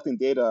basically collecting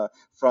data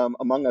from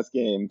Among Us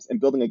games and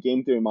building a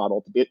game theory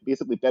model to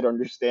basically better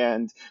understand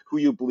who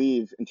you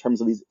believe in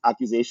terms of these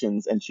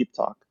accusations and cheap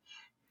talk.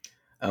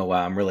 Oh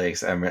wow,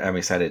 I'm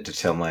excited to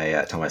tell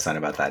my son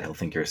about that. He'll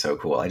think you're so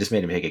cool. I just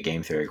made him take a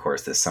game theory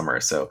course this summer,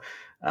 so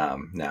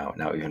now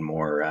even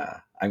more.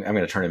 I'm going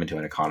to turn him into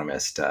an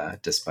economist,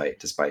 despite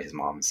his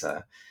mom's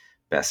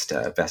best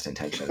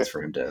intentions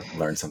for him to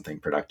learn something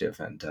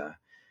productive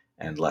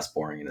and less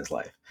boring in his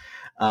life.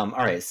 All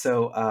right,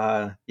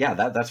 so yeah,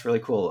 that's really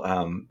cool.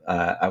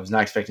 I was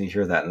not expecting to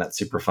hear that, and that's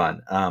super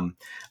fun. All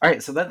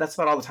right, so that's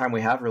about all the time we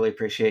have. Really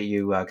appreciate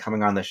you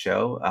coming on the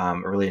show. I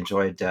really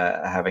enjoyed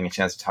having a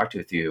chance to talk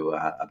with you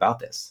about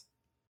this.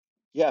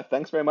 Yeah,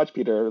 thanks very much,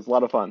 Peter. It was a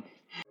lot of fun.